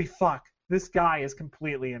 holy fuck, this guy is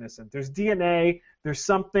completely innocent. There's DNA. There's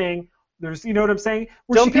something. There's, you know what I'm saying?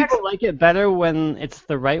 Don't people like it better when it's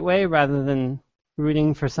the right way rather than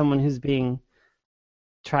rooting for someone who's being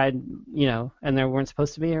tried, and they weren't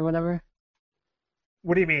supposed to be or whatever?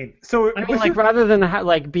 What do you mean? So I mean, like, rather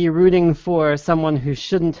than be rooting for someone who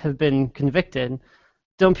shouldn't have been convicted,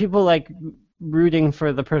 don't people like rooting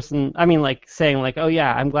for the person? I mean, like saying like, oh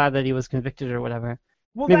yeah, I'm glad that he was convicted or whatever.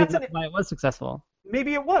 Well, maybe that's why it was successful.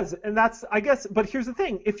 Maybe it was, and that's, I guess, but here's the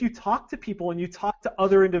thing. If you talk to people and you talk to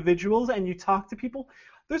other individuals and you talk to people,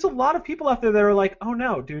 there's a lot of people out there that are like, oh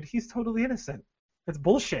no, dude, he's totally innocent. That's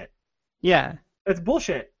bullshit. Yeah. It's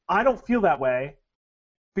bullshit. I don't feel that way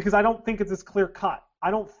because I don't think it's as clear cut.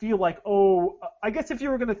 I don't feel like, I guess if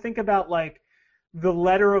you were going to think about like the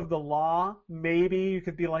letter of the law, maybe you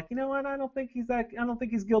could be like, you know what, I don't think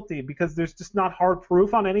he's guilty because there's just not hard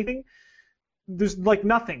proof on anything. There's like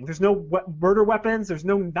nothing. There's no murder weapons. There's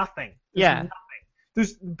no nothing. Nothing.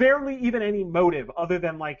 There's barely even any motive other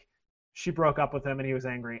than like she broke up with him and he was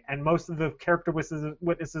angry. And most of the character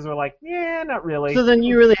witnesses are like, yeah, not really. So then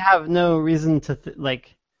you really have no reason to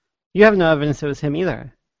you have no evidence it was him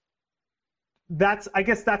either. I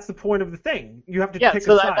guess that's the point of the thing. You have to pick a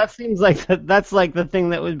side. That seems like that's like the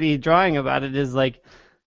thing that would be drawing about it is like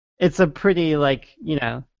it's a pretty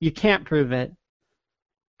you can't prove it.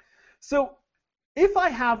 So if I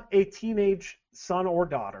have a teenage son or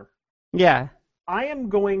daughter, I am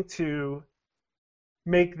going to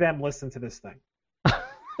make them listen to this thing.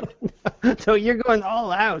 So you're going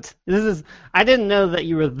all out. I didn't know that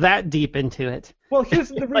you were that deep into it. Well, here's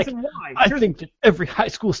the Like, reason why. I think that every high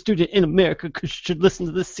school student in America should listen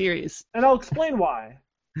to this series. And I'll explain why.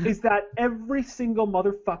 Is that every single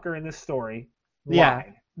motherfucker in this story lied. Yeah.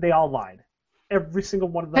 They all lied. Every single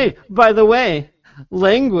one of them. Hey, by the way,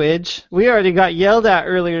 language. We already got yelled at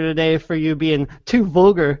earlier today for you being too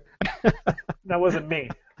vulgar. That wasn't me.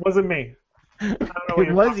 Wasn't me. I don't know what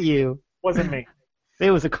It was you. Wasn't me.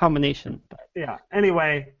 It was a combination. Yeah.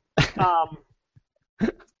 Anyway,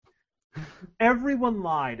 everyone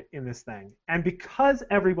lied in this thing, and because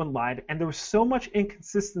everyone lied, and there was so much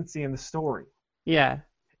inconsistency in the story, Yeah.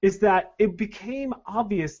 is that it became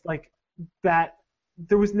obvious, like that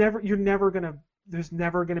there's never gonna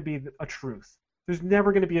be a truth. There's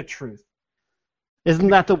never gonna be a truth. Isn't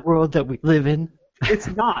that the world that we live in? It's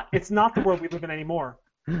not. It's not the world we live in anymore.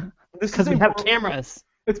 Because we have cameras.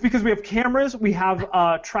 It's because we have cameras. We have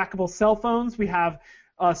trackable cell phones. We have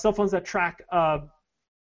cell phones that track,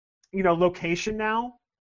 location now.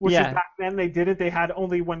 Which is back then they didn't. They had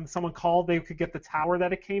only when someone called they could get the tower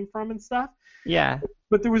that it came from and stuff. Yeah.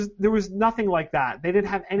 But there was nothing like that. They didn't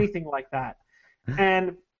have anything like that,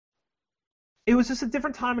 and it was just a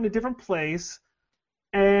different time and a different place,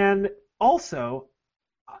 and also,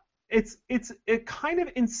 it's kind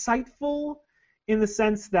of insightful in the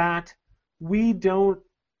sense that we don't,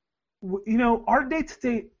 our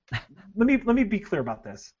day-to-day. Let me be clear about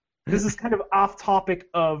this. This is kind of off topic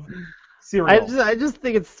of Serial. I just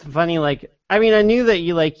think it's funny. Like, I mean, I knew that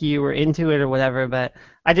you were into it or whatever, but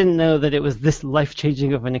I didn't know that it was this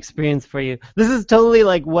life-changing of an experience for you. This is totally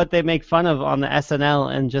like what they make fun of on the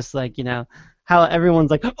SNL, and just like how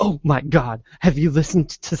everyone's like, oh my God, have you listened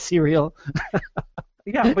to Serial?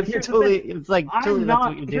 Yeah, but here's totally, the thing. it's like totally that's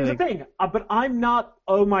what you're doing. Here's the thing, but I'm not.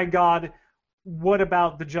 Oh my God, what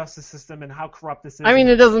about the justice system and how corrupt this is? I mean,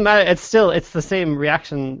 it doesn't matter. It's the same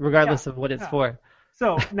reaction regardless of what it's for.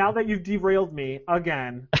 So now that you've derailed me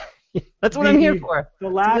again, that's what I'm here for. The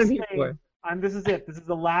last thing, and this is it. This is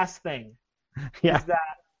the last thing. Yeah. Is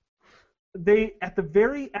that they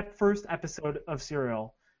at first episode of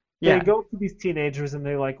Serial, they go to these teenagers and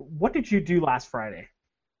they're like, "What did you do last Friday?"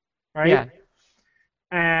 Right? Yeah.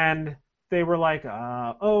 And they were like,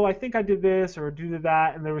 "Oh, I think I did this or did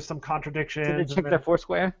that," and there was some contradiction. Did they check their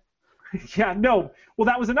Foursquare? Yeah, no. Well,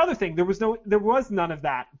 that was another thing. There was none of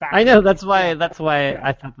that back. I know. That's why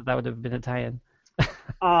I thought that would have been a tie-in.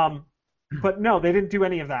 But no, they didn't do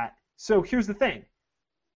any of that. So here's the thing.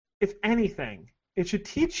 If anything, it should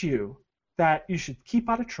teach you that you should keep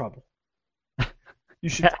out of trouble. You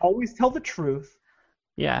should always tell the truth.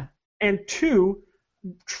 Yeah. And two,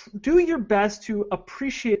 do your best to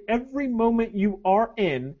appreciate every moment you are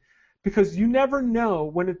in, because you never know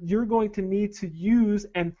when you're going to need to use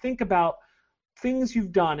and think about things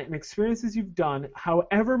you've done and experiences you've done,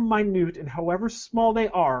 however minute and however small they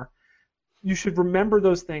are. You should remember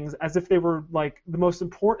those things as if they were like the most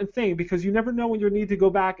important thing, because you never know when you need to go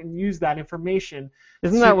back and use that information.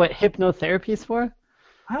 Isn't that what hypnotherapy is for?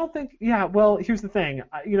 I don't think. Yeah. Well, here's the thing.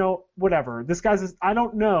 Whatever. This guy's. I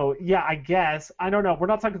don't know. Yeah, I guess. I don't know. We're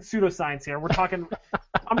not talking pseudoscience here. We're talking.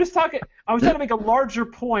 I was trying to make a larger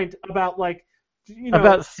point about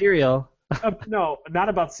about Serial. No, not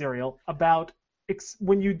about Serial. About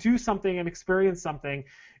when you do something and experience something,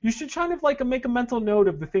 you should kind of make a mental note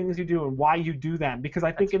of the things you do and why you do them. Because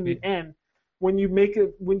I think the end, when you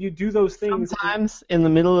do those things. Sometimes in the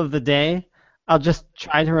middle of the day, I'll just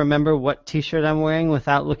try to remember what T-shirt I'm wearing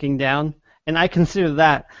without looking down, and I consider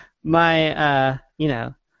that my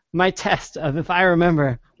my test of if I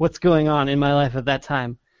remember what's going on in my life at that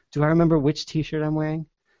time. Do I remember which T-shirt I'm wearing?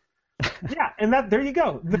 Yeah, and there you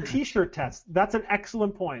go. The T-shirt test. That's an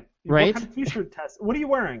excellent point. Right? What kind of T-shirt test? What are you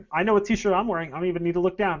wearing? I know what T-shirt I'm wearing. I don't even need to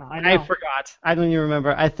look down. I forgot. I don't even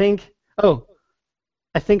remember. I think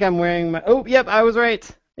I'm wearing my. Oh, yep, I was right.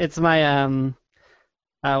 It's my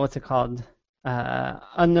what's it called?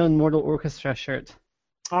 Unknown Mortal Orchestra shirt.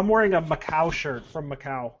 I'm wearing a Macau shirt from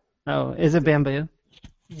Macau. Oh, is it bamboo?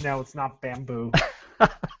 No, it's not bamboo.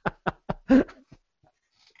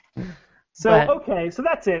 So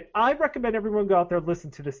that's it. I recommend everyone go out there and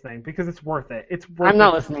listen to this thing because it's worth it. I'm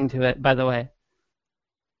not listening to it, by the way.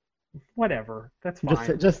 Whatever, that's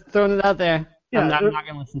fine. Just throwing it out there. Yeah, I'm not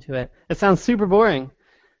going to listen to it. It sounds super boring.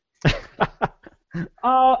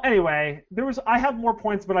 Anyway, I have more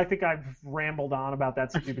points, but I think I've rambled on about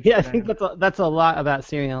that stupid Yeah, shit. I think that's a lot about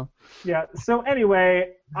Serial. Yeah, so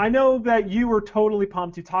anyway, I know that you were totally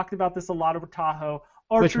pumped. You talked about this a lot over Tahoe.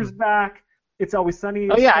 Archer's back. It's Always Sunny.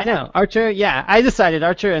 Oh, yeah, I know. Archer, yeah. I decided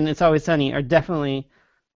Archer and It's Always Sunny are definitely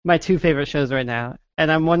my two favorite shows right now.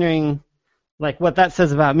 And I'm wondering, like what that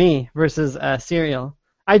says about me versus Serial.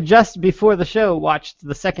 I just before the show watched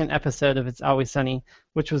the second episode of It's Always Sunny,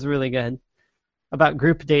 which was really good, about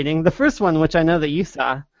group dating. The first one, which I know that you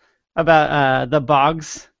saw, about the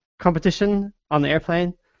Boggs competition on the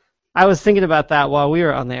airplane. I was thinking about that while we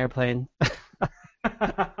were on the airplane.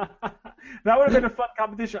 That would have been a fun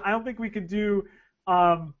competition. I don't think we could do.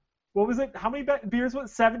 What was it? How many beers was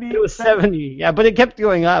it? 70? It was 70, yeah, but it kept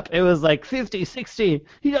going up. It was like 50, 60.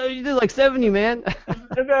 You did like 70, man.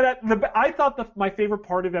 And then I thought my favorite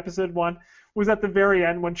part of episode 1 was at the very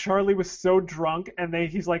end when Charlie was so drunk and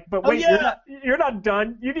he's like, but wait, you're not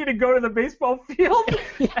done. You need to go to the baseball field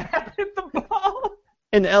and hit the ball.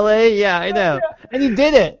 In L.A., yeah, I know. Yeah. And he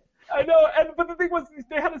did it. I know, but the thing was,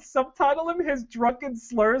 they had to subtitle him. His drunken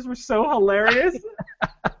slurs were so hilarious.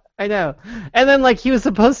 I know. And then, like, he was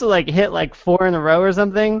supposed to, like, hit, like, 4 in a row or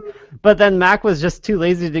something, but then Mac was just too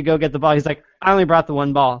lazy to go get the ball. He's like, I only brought the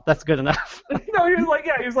one ball. That's good enough. No, he was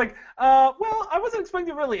like, well, I wasn't expecting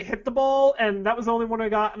to really hit the ball, and that was the only one I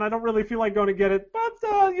got, and I don't really feel like going to get it,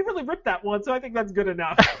 but you really ripped that one, so I think that's good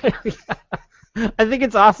enough. I think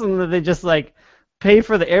it's awesome that they just, like, pay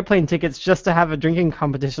for the airplane tickets just to have a drinking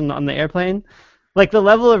competition on the airplane. Like, the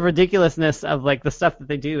level of ridiculousness of, like, the stuff that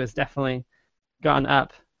they do has definitely gone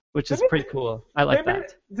up. Which is pretty cool. I like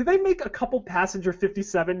that. Did they make a couple Passenger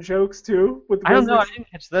 57 jokes too? I don't know. I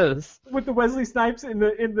didn't catch those. With the Wesley Snipes in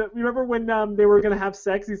the. Remember when they were gonna have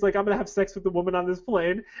sex? He's like, I'm gonna have sex with the woman on this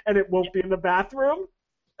plane, and it won't be in the bathroom.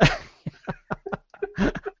 It's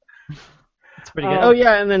pretty good. Oh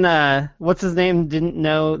yeah, and then what's his name? Didn't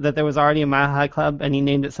know that there was already a Mile High Club, and he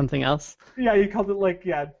named it something else. Yeah, he called it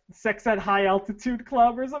Sex at High Altitude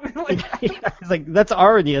Club or something like that. Yeah, he's like, that's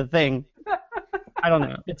already a thing. I don't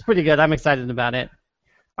know. It's pretty good. I'm excited about it.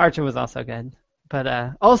 Archer was also good.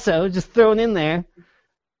 But also, just thrown in there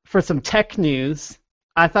for some tech news,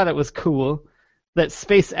 I thought it was cool that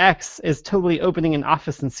SpaceX is totally opening an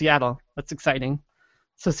office in Seattle. That's exciting.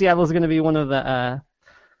 So Seattle is going to be one of the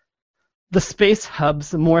space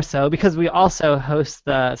hubs more so, because we also host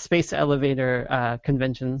the space elevator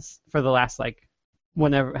conventions for the last, like,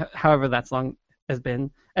 however that's long has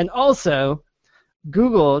been. And also,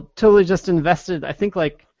 Google totally just invested, I think,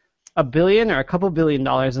 like $1 billion or a couple $1 billion in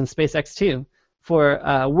SpaceX too for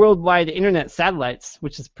worldwide internet satellites,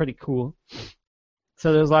 which is pretty cool.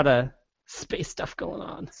 So there's a lot of space stuff going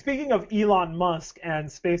on. Speaking of Elon Musk and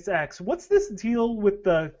SpaceX, what's this deal with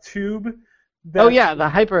the tube? Oh yeah, the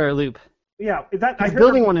Hyperloop. Yeah, he's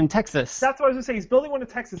building one in Texas. That's what I was gonna say. He's building one in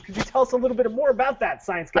Texas. Could you tell us a little bit more about that,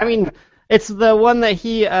 science guy? I mean, it's the one that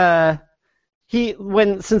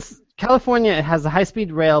since California has a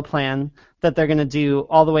high-speed rail plan that they're going to do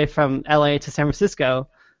all the way from LA to San Francisco,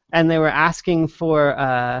 and they were asking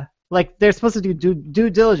for, they're supposed to do due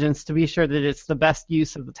diligence to be sure that it's the best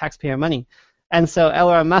use of the taxpayer money. And so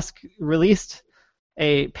Elon Musk released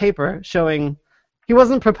a paper showing he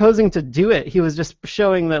wasn't proposing to do it. He was just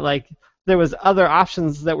showing that, like, there was other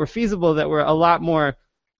options that were feasible that were a lot more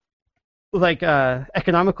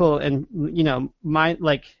economical and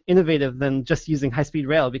innovative than just using high-speed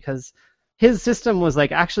rail, because his system was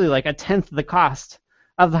actually a tenth the cost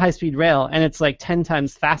of the high-speed rail, and it's 10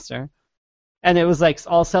 times faster, and it was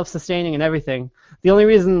all self-sustaining and everything. The only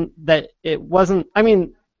reason that it wasn't,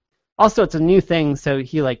 also it's a new thing, so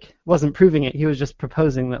he wasn't proving it. He was just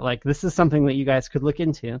proposing that this is something that you guys could look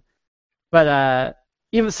into. But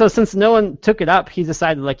even so, since no one took it up, he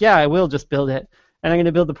decided yeah, I will just build it. And I'm going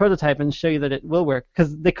to build the prototype and show you that it will work.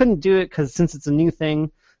 Because they couldn't do it because since it's a new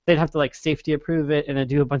thing, they'd have to safety approve it and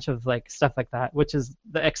do a bunch of stuff like that, which is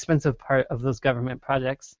the expensive part of those government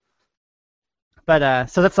projects.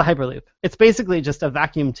 But so that's the Hyperloop. It's basically just a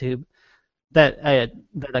vacuum tube that a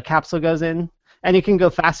capsule goes in, and it can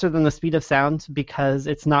go faster than the speed of sound because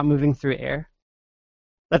it's not moving through air.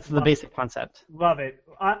 That's the basic concept. Love it.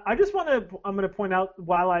 I'm going to point out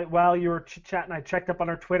while you were chit-chatting, I checked up on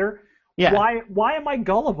our Twitter. Yeah. Why am I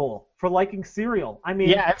gullible for liking cereal?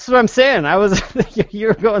 Yeah, that's what I'm saying. You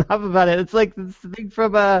were going off about it. It's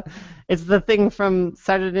the thing from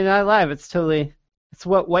Saturday Night Live. It's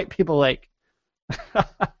what white people like.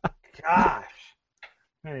 Gosh.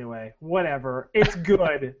 Anyway, whatever. It's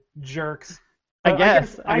good, jerks. I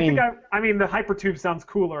guess. I think the hypertube sounds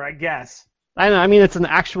cooler, I guess. I know. It's an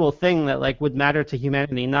actual thing that would matter to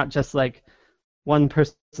humanity, not just one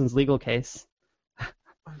person's legal case.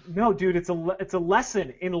 No, dude, it's a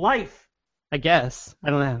lesson in life. I guess. I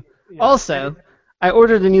don't know. Yeah. Also, I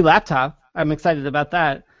ordered a new laptop. I'm excited about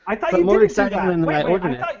that. I thought you didn't do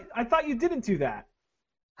that. I thought you didn't do that.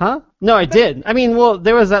 Huh? No, I did.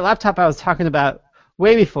 There was that laptop I was talking about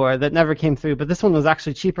way before that never came through, but this one was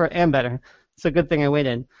actually cheaper and better. So good thing I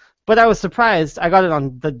waited. But I was surprised. I got it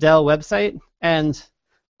on the Dell website, and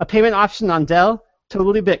a payment option on Dell,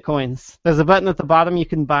 totally Bitcoins. There's a button at the bottom you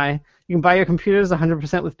can buy. You can buy your computers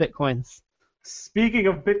 100% with Bitcoins. Speaking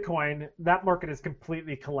of Bitcoin, that market has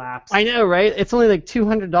completely collapsed. I know, right? It's only like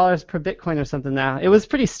 $200 per Bitcoin or something now. It was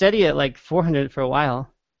pretty steady at like 400 for a while.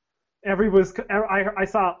 I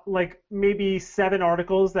saw like maybe 7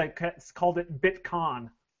 articles that called it Bitcon.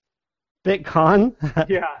 Bitcon?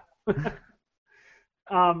 Yeah.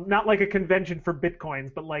 Not like a convention for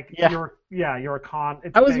bitcoins, but like you're a con.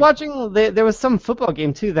 It's I was big. watching. There was some football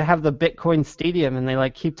game too. They have the Bitcoin Stadium, and they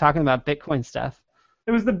like keep talking about Bitcoin stuff.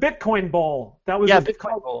 It was the Bitcoin Bowl. That was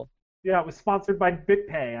Bitcoin Bowl. Yeah, it was sponsored by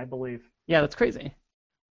BitPay, I believe. Yeah, that's crazy.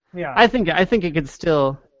 Yeah. I think it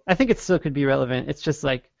still could be relevant. It's just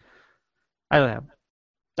like, I don't know.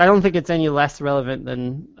 I don't think it's any less relevant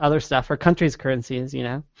than other stuff or countries' currencies.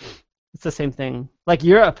 It's the same thing. Like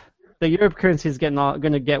Europe. The Europe currency is going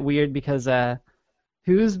to get weird because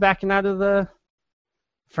who's backing out of the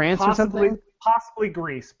France or something? Possibly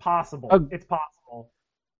Greece. Possible. Oh. It's possible.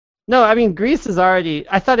 No, I mean Greece is already.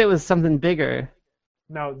 I thought it was something bigger.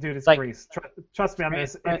 No, dude, it's like, Greece. Trust me on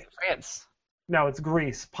this. It's France. No, it's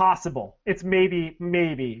Greece. Possible. It's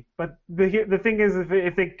maybe. But the thing is,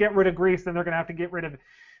 if they get rid of Greece, then they're going to have to get rid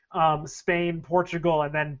of Spain, Portugal,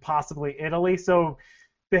 and then possibly Italy. So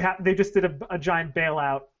they just did a giant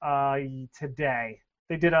bailout today.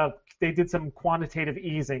 They did some quantitative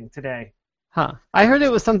easing today. Huh. I heard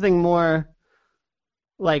it was something more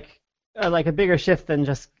like a bigger shift than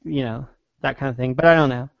just that kind of thing. But I don't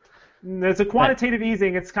know. There's a quantitative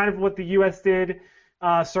easing. It's kind of what the U.S. did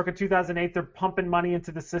circa 2008. They're pumping money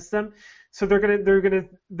into the system, so their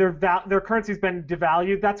currency's been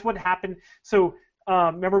devalued. That's what happened. So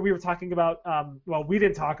remember we were talking about we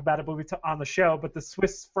didn't talk about it, but on the show. But the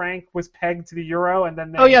Swiss franc was pegged to the euro, and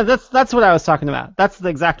then that's what I was talking about. That's the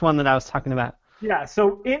exact one that I was talking about. Yeah.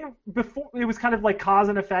 So before it was kind of like cause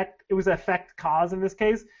and effect. It was effect cause in this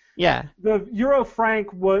case. Yeah. The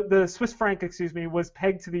Swiss franc, was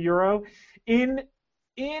pegged to the euro. In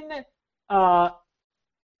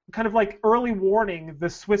kind of like early warning, the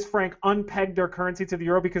Swiss franc unpegged their currency to the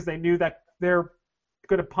euro because they knew that they're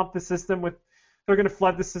going to pump the system they're going to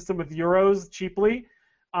flood the system with euros cheaply,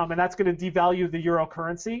 and that's going to devalue the euro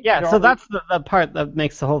currency. Yeah, so that's the part that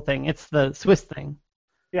makes the whole thing. It's the Swiss thing.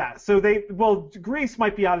 Yeah, so Greece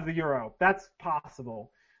might be out of the euro. That's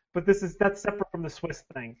possible. But that's separate from the Swiss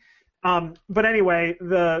thing. But anyway,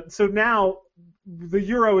 so now the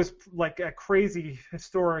euro is like at crazy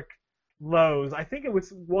historic lows. I think it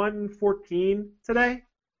was 114 today.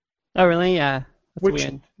 Oh really? Yeah. That's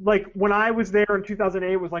weird. Like when I was there in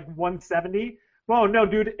 2008, it was like 170. Well, no,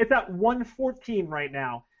 dude, it's at 114 right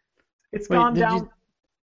now. It's gone down.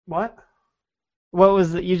 What? What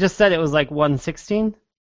was it? You just said it was like 116?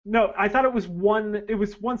 No, I thought it was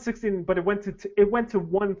 116, but it went to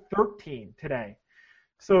 113 today.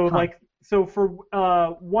 So so for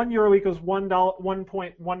 €1 equals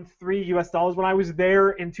 $1.13 US. When I was there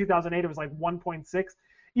in 2008, it was like 1.6.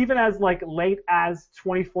 Even as like late as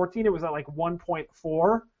 2014, it was at like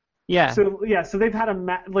 1.4. Yeah. So they've had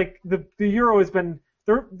the euro has been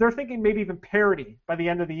they're thinking maybe even parity by the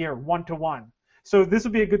end of the year, 1-to-1. So this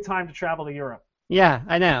would be a good time to travel to Europe. Yeah,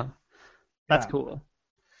 I know. That's cool.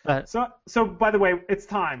 But so by the way, it's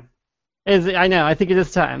time. I know. I think it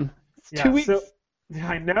is time. It's 2 weeks.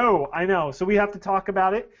 I know. So we have to talk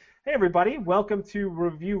about it. Hey everybody, welcome to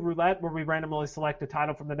Review Roulette, where we randomly select a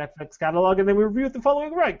title from the Netflix catalog and then we review it the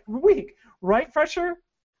following week. Right, Fresher?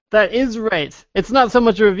 That is right. It's not so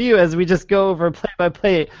much a review as we just go over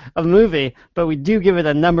play-by-play of a movie, but we do give it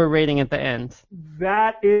a number rating at the end.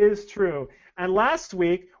 That is true. And last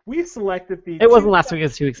week, we selected the... It wasn't last week, it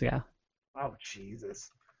was 2 weeks ago. Oh,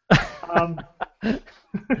 Jesus.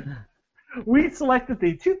 We selected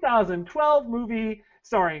the 2012 movie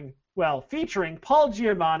featuring Paul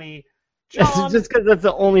Giamatti. Just because that's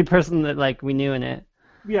the only person that we knew in it.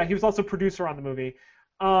 Yeah, he was also producer on the movie.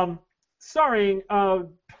 Starring...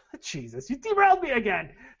 Jesus, you derailed me again.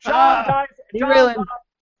 John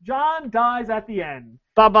dies at the end.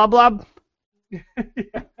 Bob, Bob, Blob.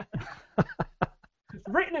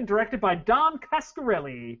 Written and directed by Don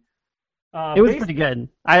Cascarelli. It was pretty good.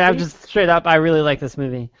 I'm just straight up, I really like this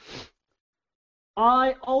movie.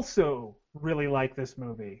 I also really like this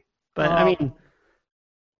movie. But, I mean,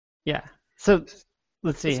 yeah. So,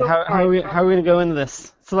 let's see. How are we going to go into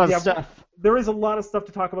this? It's a lot of stuff. There is a lot of stuff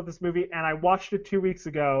to talk about this movie, and I watched it 2 weeks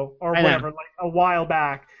ago, or whatever, like a while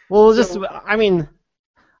back. Well,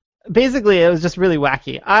 basically, it was just really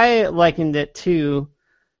wacky. I likened it to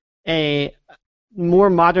a more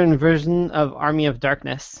modern version of Army of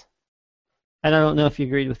Darkness. And I don't know if you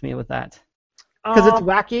agreed with me with that. Because it's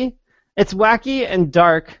wacky. It's wacky and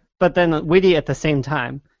dark, but then witty at the same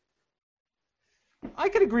time. I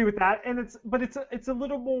could agree with that, and it's a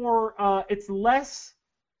little more.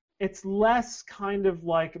 It's less kind of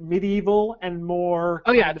like medieval and more.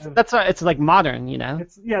 Oh yeah, that's right. It's like modern, you know.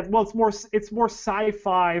 Well, it's more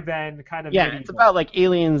sci-fi than kind of. Yeah, medieval. It's about like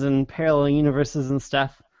aliens and parallel universes and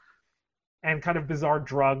stuff. And kind of bizarre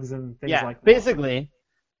drugs and things like that. Basically,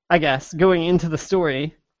 I guess going into the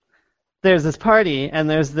story, there's this party and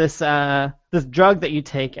there's this this drug that you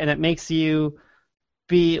take, and it makes you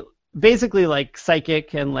be basically like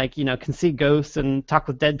psychic and like can see ghosts and talk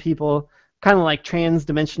with dead people. Kind of like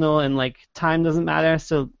trans-dimensional, and like time doesn't matter,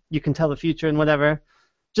 so you can tell the future and whatever.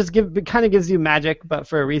 It kind of gives you magic, but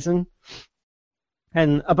for a reason.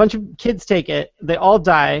 And a bunch of kids take it. They all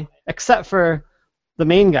die except for the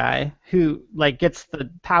main guy who like gets the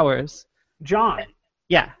powers. John.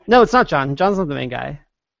 Yeah. No, it's not John. John's not the main guy.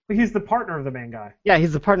 But he's the partner of the main guy. Yeah,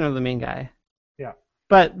 he's the partner of the main guy. Yeah.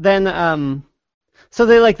 But then so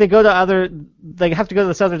they have to go to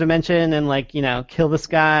this other dimension and like kill this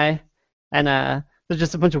guy. And there's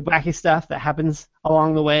just a bunch of wacky stuff that happens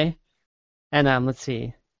along the way. And let's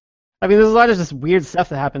see. I mean, there's a lot of just weird stuff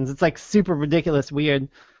that happens. It's like super ridiculous, weird,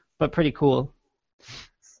 but pretty cool.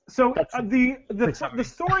 So the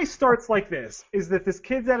story starts like this: is that this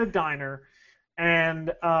kid's at a diner,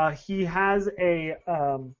 and he has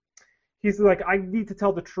he's like, I need to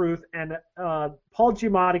tell the truth, and Paul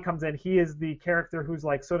Giamatti comes in. He is the character who's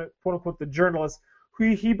like sort of quote unquote the journalist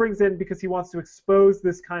who he brings in because he wants to expose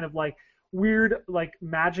this kind of like weird, like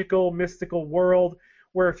magical, mystical world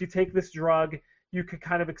where if you take this drug, you could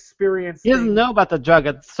kind of experience. He doesn't know about the drug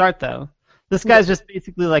at the start, though. This guy's just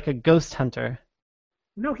basically like a ghost hunter.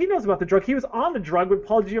 No, he knows about the drug. He was on the drug when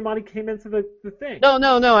Paul Giamatti came into the thing. No.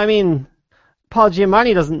 I mean, Paul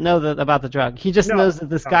Giamatti doesn't know about the drug. He just knows that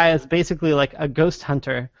this guy is basically like a ghost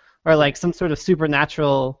hunter or like some sort of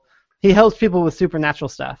supernatural. He helps people with supernatural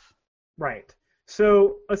stuff. Right.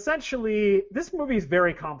 So essentially, this movie is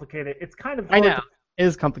very complicated. It's kind of hard. I know. It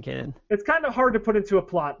is complicated. It's kind of hard to put into a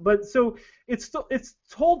plot, but so it's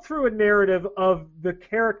told through a narrative of the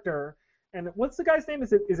character. And what's the guy's name?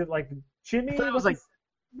 Is it like Jimmy? It was like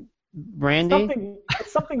Randy.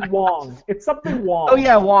 It's something Wong. It's something Wong. Oh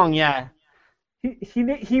yeah, Wong. Yeah. He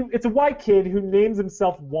it's a white kid who names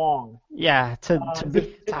himself Wong. Yeah, to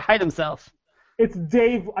hide himself. It's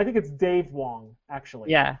Dave. I think it's Dave Wong,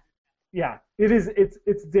 actually. Yeah. Yeah, it is.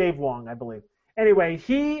 It's Dave Wong, I believe. Anyway,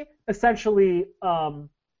 he essentially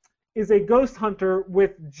is a ghost hunter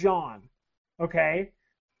with John. Okay.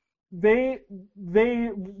 We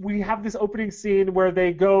have this opening scene where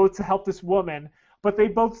they go to help this woman, but they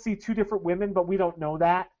both see two different women, but we don't know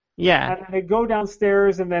that. Yeah. And then they go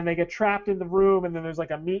downstairs, and then they get trapped in the room, and then there's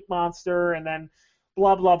like a meat monster, and then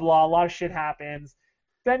blah blah blah. A lot of shit happens.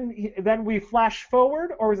 Then we flash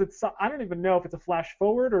forward, or is it? I don't even know if it's a flash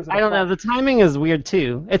forward or is it? I don't know. The timing is weird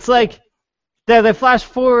too. It's like they flash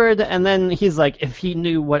forward, and then he's like, if he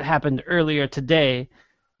knew what happened earlier today,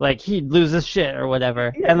 like he'd lose his shit or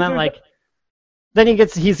whatever. Yeah, and then like, then he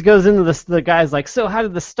goes into this. The guy's like, so how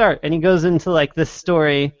did this start? And he goes into like this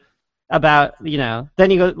story about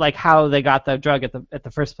Then he goes like how they got the drug at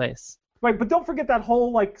the first place. Right, but don't forget that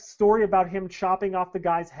whole like story about him chopping off the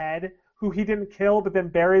guy's head, who he didn't kill, but then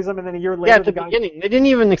buries him, and then a year later. Yeah, at the beginning. They didn't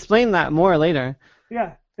even explain that more later.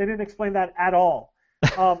 Yeah, they didn't explain that at all.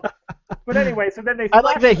 But anyway, so then they. I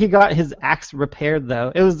like that he got his axe repaired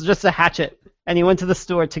though. It was just a hatchet, and he went to the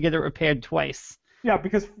store to get it repaired twice. Yeah,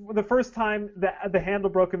 because the first time the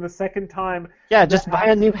handle broke, and the second time. Yeah, just buy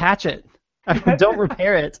a new hatchet. Don't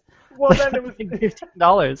repair it. Well, then it was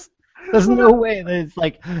 $15. There's no way that it's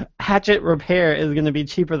like hatchet repair is going to be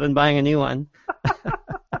cheaper than buying a new one.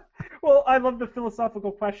 Well, I love the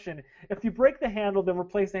philosophical question. If you break the handle, then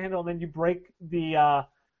replace the handle, and then you break the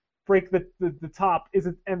top,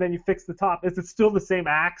 and then you fix the top, is it still the same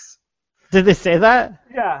axe? Did they say that?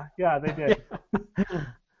 Yeah, they did.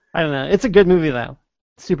 I don't know. It's a good movie though.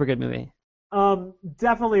 Super good movie.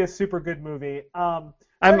 Definitely a super good movie. I'm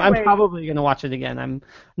probably gonna watch it again.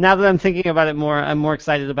 Now that I'm thinking about it more, I'm more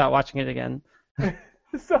excited about watching it again.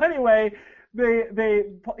 So anyway,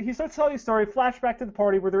 he starts telling a story. Flashback to the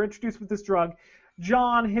party where they're introduced with this drug.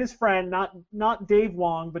 John, his friend, not Dave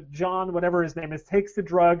Wong, but John, whatever his name is, takes the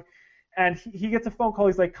drug, and he gets a phone call.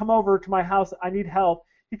 He's like, "Come over to my house. I need help."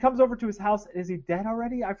 He comes over to his house. Is he dead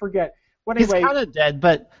already? I forget. But anyway, he's kind of dead,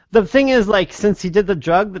 but the thing is, like, since he did the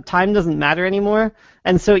drug, the time doesn't matter anymore,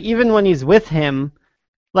 and so even when he's with him,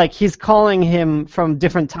 like, he's calling him from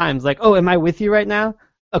different times, like, "Oh, am I with you right now?"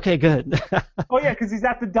 Okay, good. Oh yeah, because he's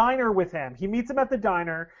at the diner with him. He meets him at the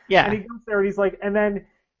diner, and Yeah. he goes there, and he's like, and then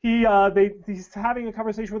he's having a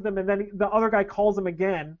conversation with him, and then the other guy calls him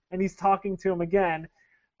again, and he's talking to him again,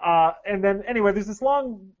 and then anyway, there's this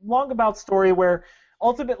long about story where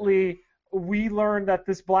ultimately we learn that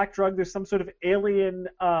this black drug, there's some sort of alien,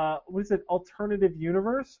 what is it, alternative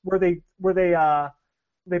universe where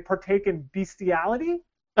they partake in bestiality.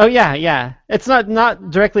 Oh yeah, yeah. It's not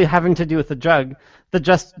directly having to do with the drug. The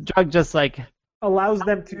drug just like Allows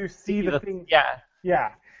them to see the thing. yeah.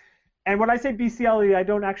 Yeah. And when I say bestiality, I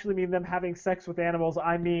don't actually mean them having sex with animals.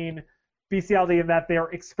 I mean bestiality in that they're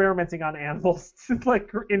experimenting on animals to like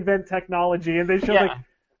invent technology, and they show Yeah. like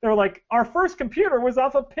they're like our first computer was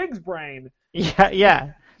off a pig's brain. Yeah,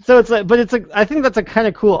 yeah. So it's like, but it's like, I think that's a kind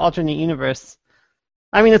of cool alternate universe.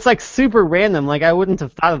 I mean, it's like super random. Like I wouldn't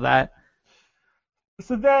have thought of that.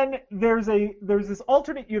 So then there's this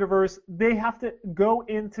alternate universe. They have to go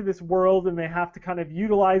into this world, and they have to kind of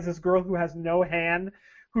utilize this girl who has no hand,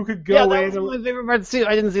 who could Yeah, go that in. was my favorite part too.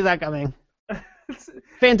 I didn't see that coming.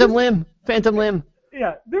 Phantom limb, phantom limb.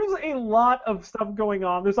 Yeah, there's a lot of stuff going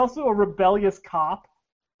on. There's also a rebellious cop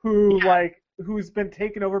who Yeah. who's been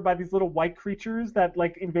taken over by these little white creatures that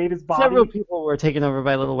like invade his body. Several people were taken over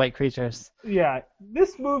by little white creatures. Yeah,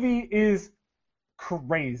 this movie is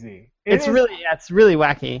crazy. It's really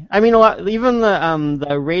wacky. I mean, a lot. Even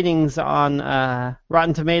the ratings on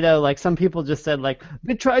Rotten Tomato, like some people just said like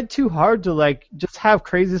they tried too hard to like just have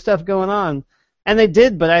crazy stuff going on, and they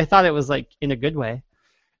did, but I thought it was like in a good way.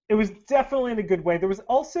 It was definitely in a good way. There was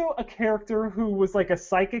also a character who was like a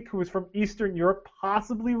psychic who was from Eastern Europe,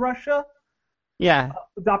 possibly Russia. Yeah.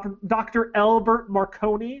 Dr. Albert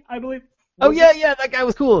Marconi, I believe. Oh yeah, yeah, that guy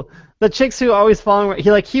was cool. The chicks who always following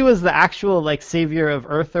he was the actual like savior of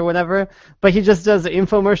Earth or whatever, but he just does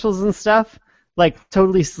infomercials and stuff, like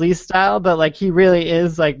totally sleaze style, but like he really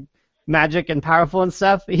is like magic and powerful and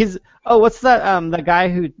stuff. What's that the guy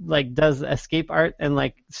who like does escape art and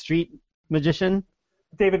like street magician?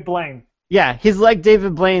 David Blaine. Yeah, he's like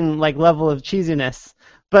David Blaine like level of cheesiness,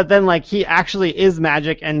 but then like he actually is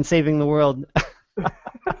magic and saving the world.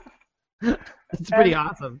 It's pretty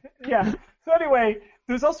awesome. Yeah. So anyway,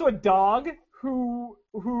 there's also a dog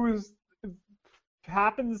who's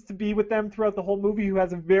happens to be with them throughout the whole movie, who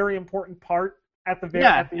has a very important part at the very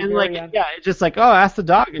Yeah, at the and very like end. yeah, it's just like oh, ask the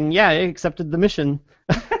dog, and yeah, it accepted the mission.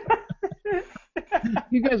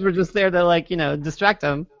 You guys were just there to like distract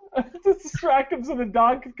him. To distract him so the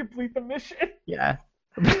dog could complete the mission. Yeah.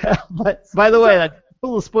 But by the way, that's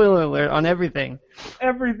full spoiler alert on everything.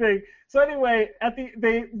 Everything. So anyway,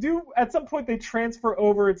 at some point they transfer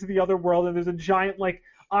over into the other world, and there's a giant like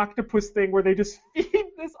octopus thing where they just feed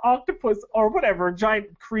this octopus or whatever, a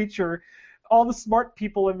giant creature, all the smart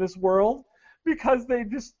people in this world, because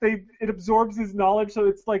it absorbs his knowledge, so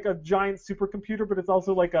it's like a giant supercomputer, but it's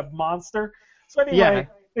also like a monster. So anyway,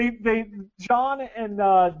 John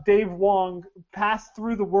and Dave Wong pass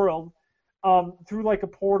through the world, through like a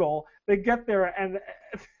portal. They get there, and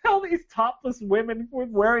all these topless women with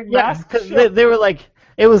wearing masks. Because they were like,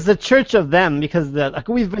 it was the church of them because like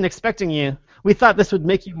we've been expecting you. We thought this would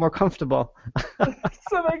make you more comfortable.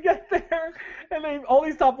 So they get there, and all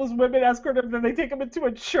these topless women escort him. Then they take him into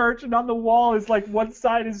a church, and on the wall is like one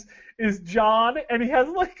side is John, and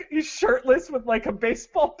he's shirtless with like a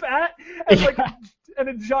baseball bat and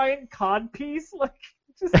a giant cod piece, like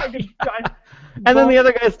just like a giant. And then the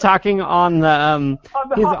other guy's talking on the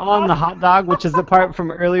the hot dog, which is the part from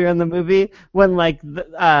earlier in the movie when like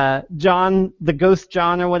John, the ghost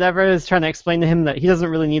John or whatever, is trying to explain to him that he doesn't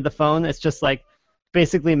really need the phone. It's just like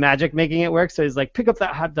basically magic making it work. So he's like, pick up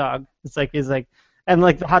that hot dog. And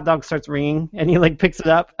like the hot dog starts ringing, and he like picks it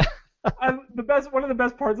up. One of the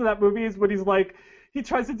best parts of that movie is when he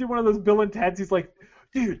tries to do one of those Bill and Ted's. He's like,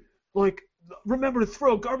 dude, like, remember to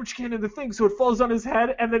throw a garbage can in the thing so it falls on his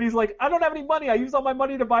head. And then he's like, I don't have any money. I used all my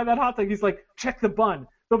money to buy that hot dog. He's like, check the bun.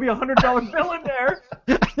 There'll be $100 bill in there.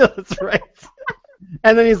 No, that's right.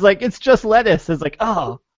 And then he's like, it's just lettuce. It's like,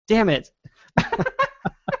 oh, damn it.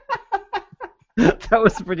 That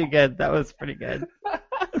was pretty good.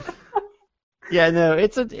 Yeah, no,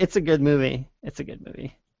 it's a good movie. It's a good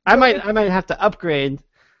movie. I might have to upgrade,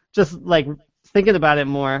 just like thinking about it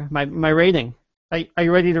more. My rating. Are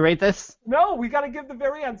you ready to rate this? No, we got to give the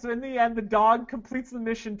very end. So in the end, the dog completes the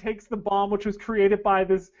mission, takes the bomb, which was created by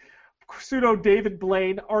this pseudo David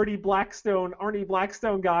Blaine, Arnie Blackstone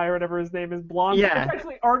guy or whatever his name is, Blonde. Yeah. It's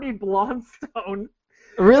actually Arnie Blonstone.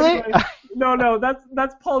 Really? Anyway, no,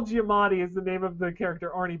 that's Paul Giamatti is the name of the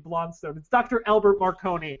character, Arnie Blonstone. It's Dr. Albert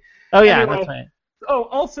Marconi. Oh yeah, Anyway, that's right. Oh,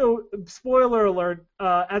 also, spoiler alert,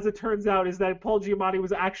 as it turns out, is that Paul Giamatti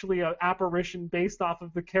was actually an apparition based off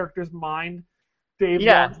of the character's mind, Dave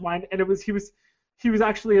Yeah. Long's mind, and he was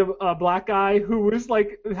actually a black guy who was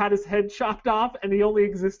like had his head chopped off, and he only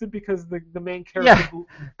existed because the main character. Yeah,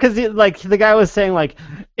 because like the guy was saying like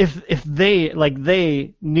if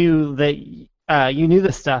they knew that you knew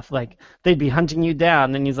this stuff, like they'd be hunting you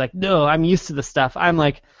down. And he's like, no, I'm used to the stuff. I'm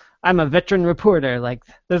a veteran reporter. Like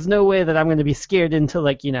there's no way that I'm going to be scared into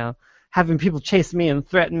like having people chase me and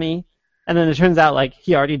threaten me. And then it turns out like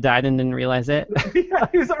he already died and didn't realize it. Yeah,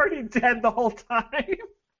 he was already dead the whole time.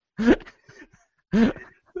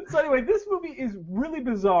 So anyway, this movie is really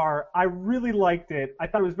bizarre. I really liked it. I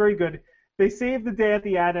thought it was very good. They saved the day at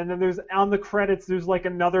the end, and then there's on the credits. There's like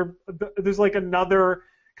another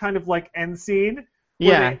kind of like end scene.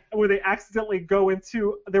 Where they accidentally go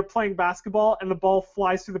into. They're playing basketball, and the ball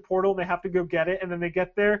flies through the portal, and they have to go get it. And then they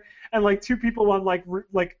get there, and like two people on like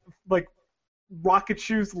rocket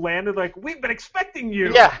shoes landed. Like, we've been expecting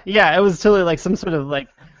you. Yeah. It was totally like some sort of like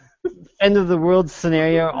end of the world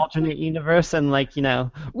scenario, alternate universe, and like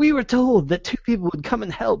we were told that two people would come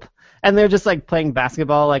and help, and they're just like playing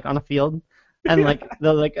basketball like on a field, and like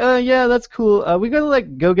they're like, oh yeah, that's cool. We gotta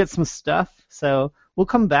like go get some stuff, so we'll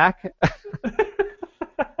come back.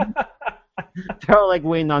 They're all like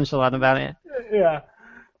way nonchalant about it. Yeah.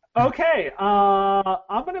 Okay.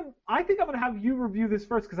 I think I'm gonna have you review this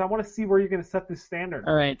first because I want to see where you're gonna set this standard.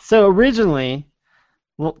 All right. So originally,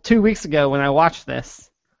 2 weeks ago when I watched this,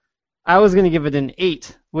 I was going to give it an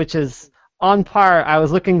 8, which is on par. I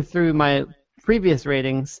was looking through my previous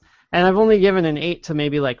ratings, and I've only given an 8 to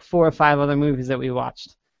maybe like 4 or 5 other movies that we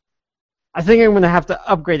watched. I think I'm going to have to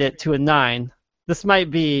upgrade it to a 9. This might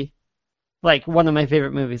be like one of my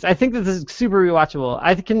favorite movies. I think this is super rewatchable.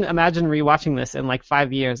 I can imagine rewatching this in like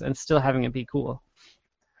 5 years and still having it be cool.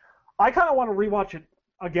 I kind of want to rewatch it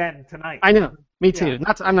again tonight. I know. Me too.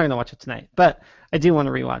 Yeah. I'm not going to watch it tonight, but I do want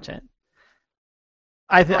to rewatch it.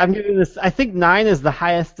 I'm giving this. I think 9 is the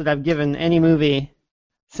highest that I've given any movie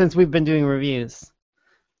since we've been doing reviews.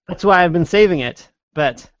 That's why I've been saving it.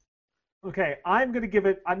 But okay, I'm gonna give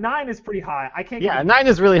it a 9. Is pretty high. I can't. Yeah, 9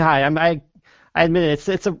 is really high. I admit it.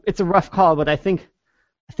 It's a rough call, but I think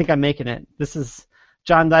I'm making it. This is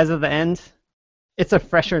John dies at the end. It's a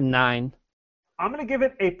fresher 9. I'm gonna give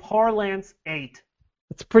it a Parlance 8.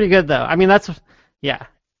 It's pretty good though. I mean it's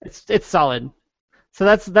solid. So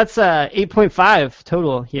that's 8.5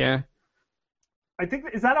 total here. I think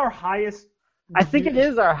is that our highest? I think it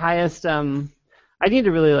is our highest. I need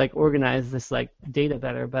to really like organize this like data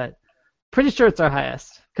better, but pretty sure it's our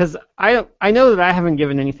highest because I know that I haven't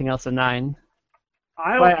given anything else a 9.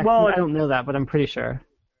 I don't know that, but I'm pretty sure.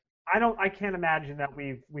 I can't imagine that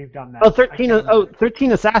we've done that.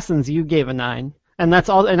 13 Assassins you gave a 9, and that's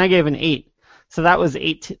all, and I gave an 8, so that was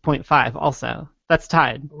 8.5 also. That's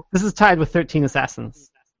tied. This is tied with 13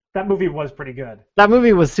 Assassins. That movie was pretty good. That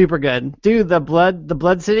movie was super good. Dude, the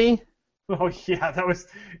Blood City? Oh yeah, that was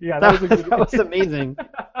that was amazing.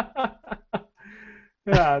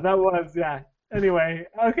 Yeah, that was Anyway,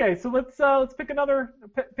 okay, so let's pick another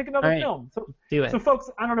right, film. So do it. So folks,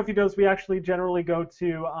 I don't know if you noticed, we actually generally go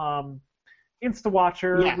to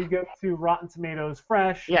InstaWatcher. Yeah. We go to Rotten Tomatoes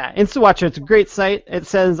Fresh. Yeah, InstaWatcher, it's a great site. It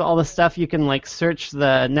says all the stuff. You can like search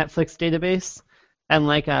the Netflix database, and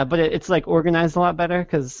like, but it's like organized a lot better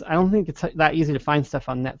because I don't think it's that easy to find stuff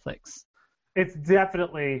on Netflix. It's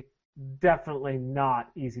definitely not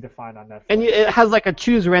easy to find on Netflix. And it has like a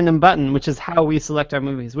choose random button, which is how we select our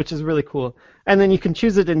movies, which is really cool. And then you can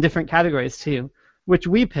choose it in different categories too, which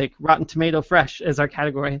we pick Rotten Tomato Fresh as our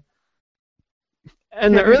category.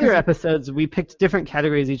 In the earlier episodes, we picked different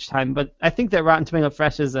categories each time, but I think that Rotten Tomato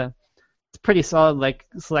Fresh is it's a pretty solid like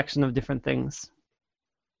selection of different things.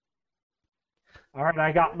 All right,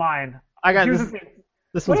 I got mine. I got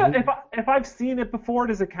this one's if I've seen it before,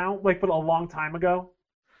 does it count? Like, but a long time ago?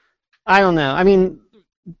 I don't know. I mean,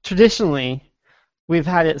 traditionally, we've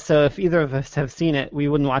had it so if either of us have seen it, we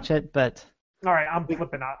wouldn't watch it. But all right, I'm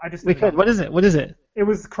flipping out. We could. What is it? What is it? It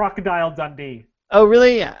was Crocodile Dundee. Oh,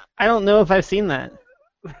 really? I don't know if I've seen that,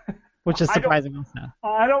 which is surprising also.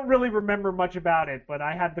 I don't really remember much about it, but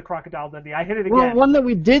I had the Crocodile Dundee. I hit it again. Well, one that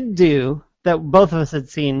we did do that both of us had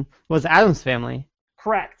seen was Addams Family.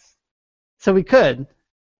 Correct. So we could.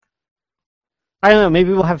 I don't know.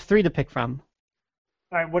 Maybe we'll have 3 to pick from.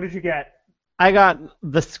 All right, what did you get? I got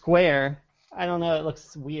The Square. I don't know. It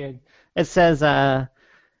looks weird. It says,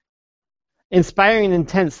 inspiring and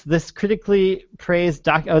intense, this critically praised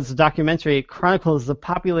it's a documentary chronicles the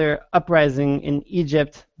popular uprising in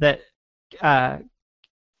Egypt that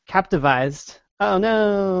captivized. Oh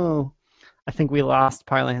no! I think we lost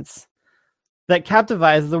Parlance. that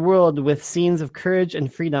captivates the world with scenes of courage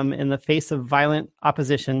and freedom in the face of violent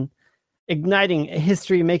opposition, igniting a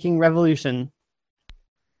history-making revolution.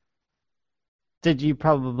 Did you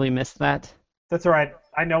probably miss that? That's all right.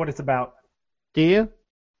 I know what it's about. Do you?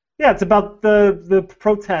 Yeah, it's about the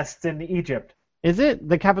protests in Egypt. Is it?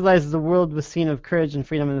 That capitalizes the world with scene of courage and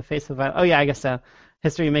freedom in the face of violence. Oh, yeah, I guess so.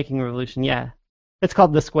 History-making revolution, yeah. It's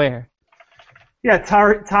called The Square. Yeah,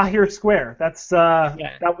 Tahrir Square. That's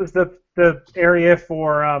That was the area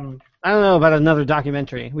for. I don't know about another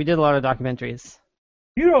documentary. We did a lot of documentaries.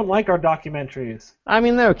 You don't like our documentaries. I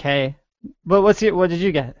mean, they're okay. But what did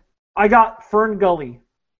you get? I got Fern Gully.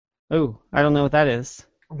 Oh, I don't know what that is.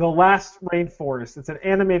 The Last Rainforest. It's an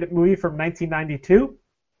animated movie from 1992.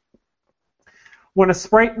 When a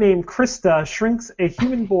sprite named Krista shrinks a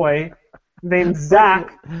human boy named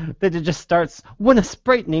Zach. That it just starts. When a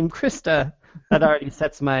sprite named Krista. That already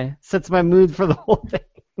sets my mood for the whole thing.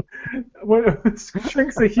 When it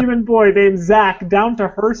shrinks a human boy named Zach down to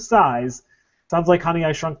her size. Sounds like Honey,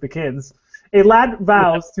 I Shrunk the Kids. A lad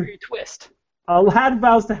vows to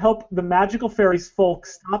help the magical fairies folk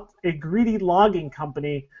stop a greedy logging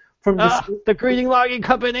company from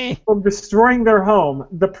destroying their home,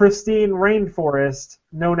 the pristine rainforest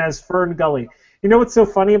known as Fern Gully. You know what's so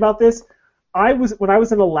funny about this? When I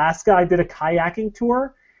was in Alaska, I did a kayaking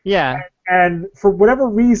tour. Yeah. And for whatever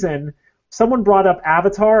reason, someone brought up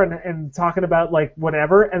Avatar and talking about like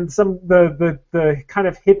whatever, and the kind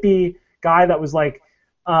of hippie guy that was like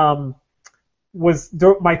was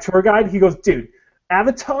my tour guide. He goes, dude,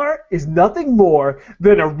 Avatar is nothing more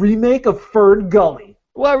than a remake of Fern Gully.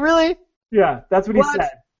 What, really? Yeah, that's what he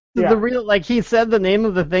said. Yeah. He said the name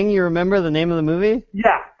of the thing. You remember the name of the movie?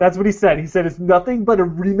 Yeah, that's what he said. He said it's nothing but a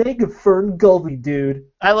remake of Fern Gully, dude.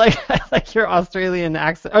 I like your Australian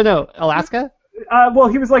accent. Oh no, Alaska? Well,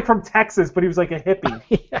 he was like from Texas, but he was like a hippie.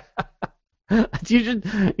 Yeah.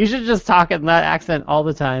 You should just talk in that accent all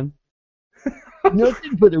the time.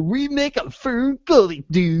 Nothing but a remake of Fern Gully,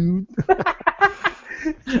 dude.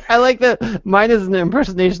 I like that. Mine is an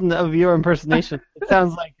impersonation of your impersonation. It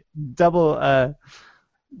sounds like double,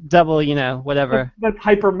 whatever. That's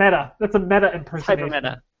hyper meta. That's a meta impersonation. Hyper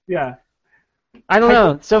meta. Yeah. I don't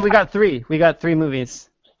know. So we got three. We got three movies.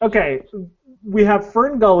 Okay. We have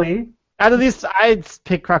Fern Gully. Out of these, I'd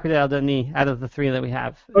pick Crocodile Dundee out of the three that we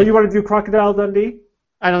have. Oh, you want to do Crocodile Dundee?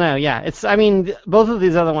 I don't know. Yeah. Both of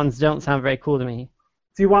these other ones don't sound very cool to me.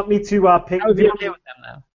 Do you want me to pick? I would be okay with them,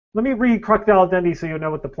 though. Let me read Crocodile Dundee so you'll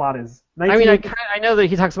know what the plot is. I know that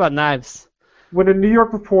he talks about knives. When a New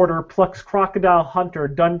York reporter plucks crocodile hunter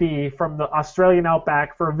Dundee from the Australian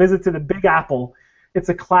outback for a visit to the Big Apple, it's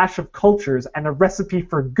a clash of cultures and a recipe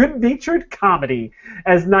for good-natured comedy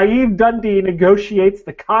as naive Dundee negotiates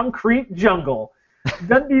the concrete jungle.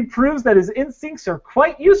 Dundee proves that his instincts are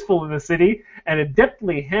quite useful in the city and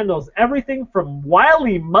adeptly handles everything from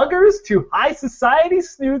wily muggers to high society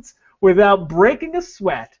snoots without breaking a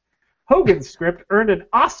sweat. Hogan's script earned an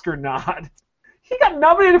Oscar nod. He got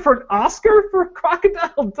nominated for an Oscar for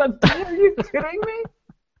Crocodile Dundee? Are you kidding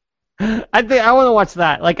me? I want to watch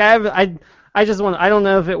that. Like I don't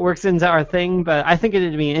know if it works into our thing, but I think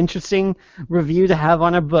it'd be an interesting review to have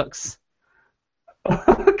on our books.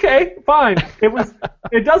 Okay, fine.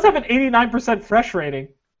 It does have an 89% fresh rating.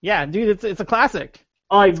 Yeah, dude, it's a classic.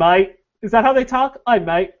 Aye, mate. Is that how they talk? Aye,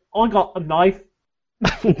 mate. I got a knife.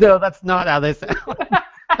 No, that's not how they sound.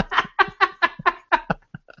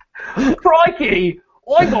 Crikey!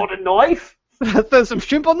 I got a knife. There's some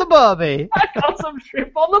shrimp on the barbie. I got some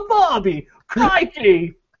shrimp on the barbie.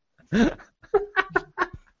 Crikey!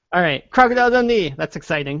 All right, Crocodile Dundee. That's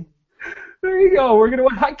exciting. There you go.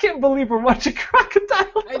 I can't believe we're watching Crocodile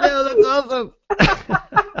Dundee. I know, that's awesome.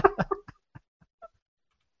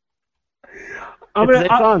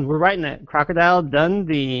 It's on. We're writing it. Crocodile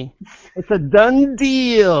Dundee. It's a done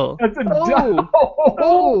deal. It's a done.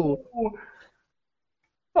 Oh.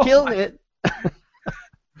 Killed it.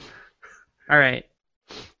 All right.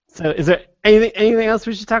 So, is there anything else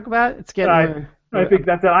we should talk about? It's getting. I think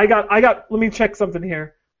that's it. I got. Let me check something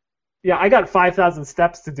here. Yeah, I got 5,000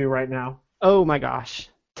 steps to do right now. Oh my gosh,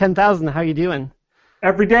 10,000. How you doing?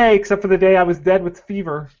 Every day, except for the day I was dead with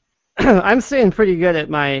fever. I'm staying pretty good at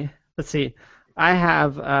my. Let's see. I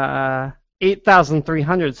have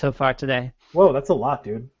 8,300 so far today. Whoa, that's a lot,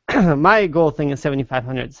 dude. My goal thing is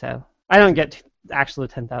 7,500, so I don't get actually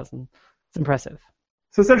 10,000. It's impressive.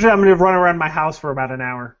 So essentially, I'm going to run around my house for about an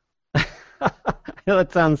hour.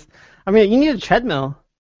 That sounds. I mean, you need a treadmill.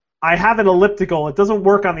 I have an elliptical. It doesn't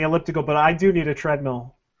work on the elliptical, but I do need a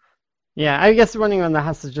treadmill. Yeah, I guess running around the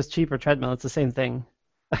house is just cheaper treadmill. It's the same thing.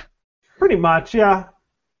 Pretty much, yeah.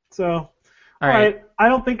 So, All right. I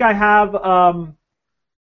don't think I have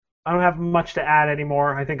I don't have much to add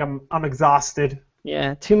anymore. I think I'm exhausted.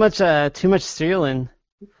 Yeah, too much cereal in.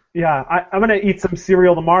 Yeah, I'm gonna eat some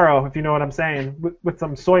cereal tomorrow, if you know what I'm saying, with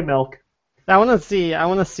some soy milk. I want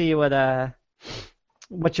to see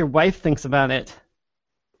what your wife thinks about it.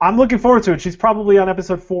 I'm looking forward to it. She's probably on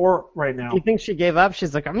episode 4 right Do now. you think she gave up?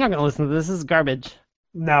 She's like, I'm not gonna listen to this. This is garbage.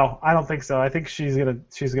 No, I don't think so. I think she's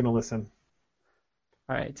gonna listen.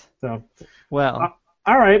 All right. So, Well,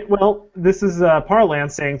 all right. Well, this is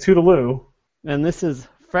Parlance saying toodaloo. and this is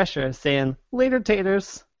Fresher saying later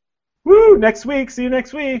taters. Woo! Next week. See you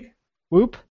next week. Whoop.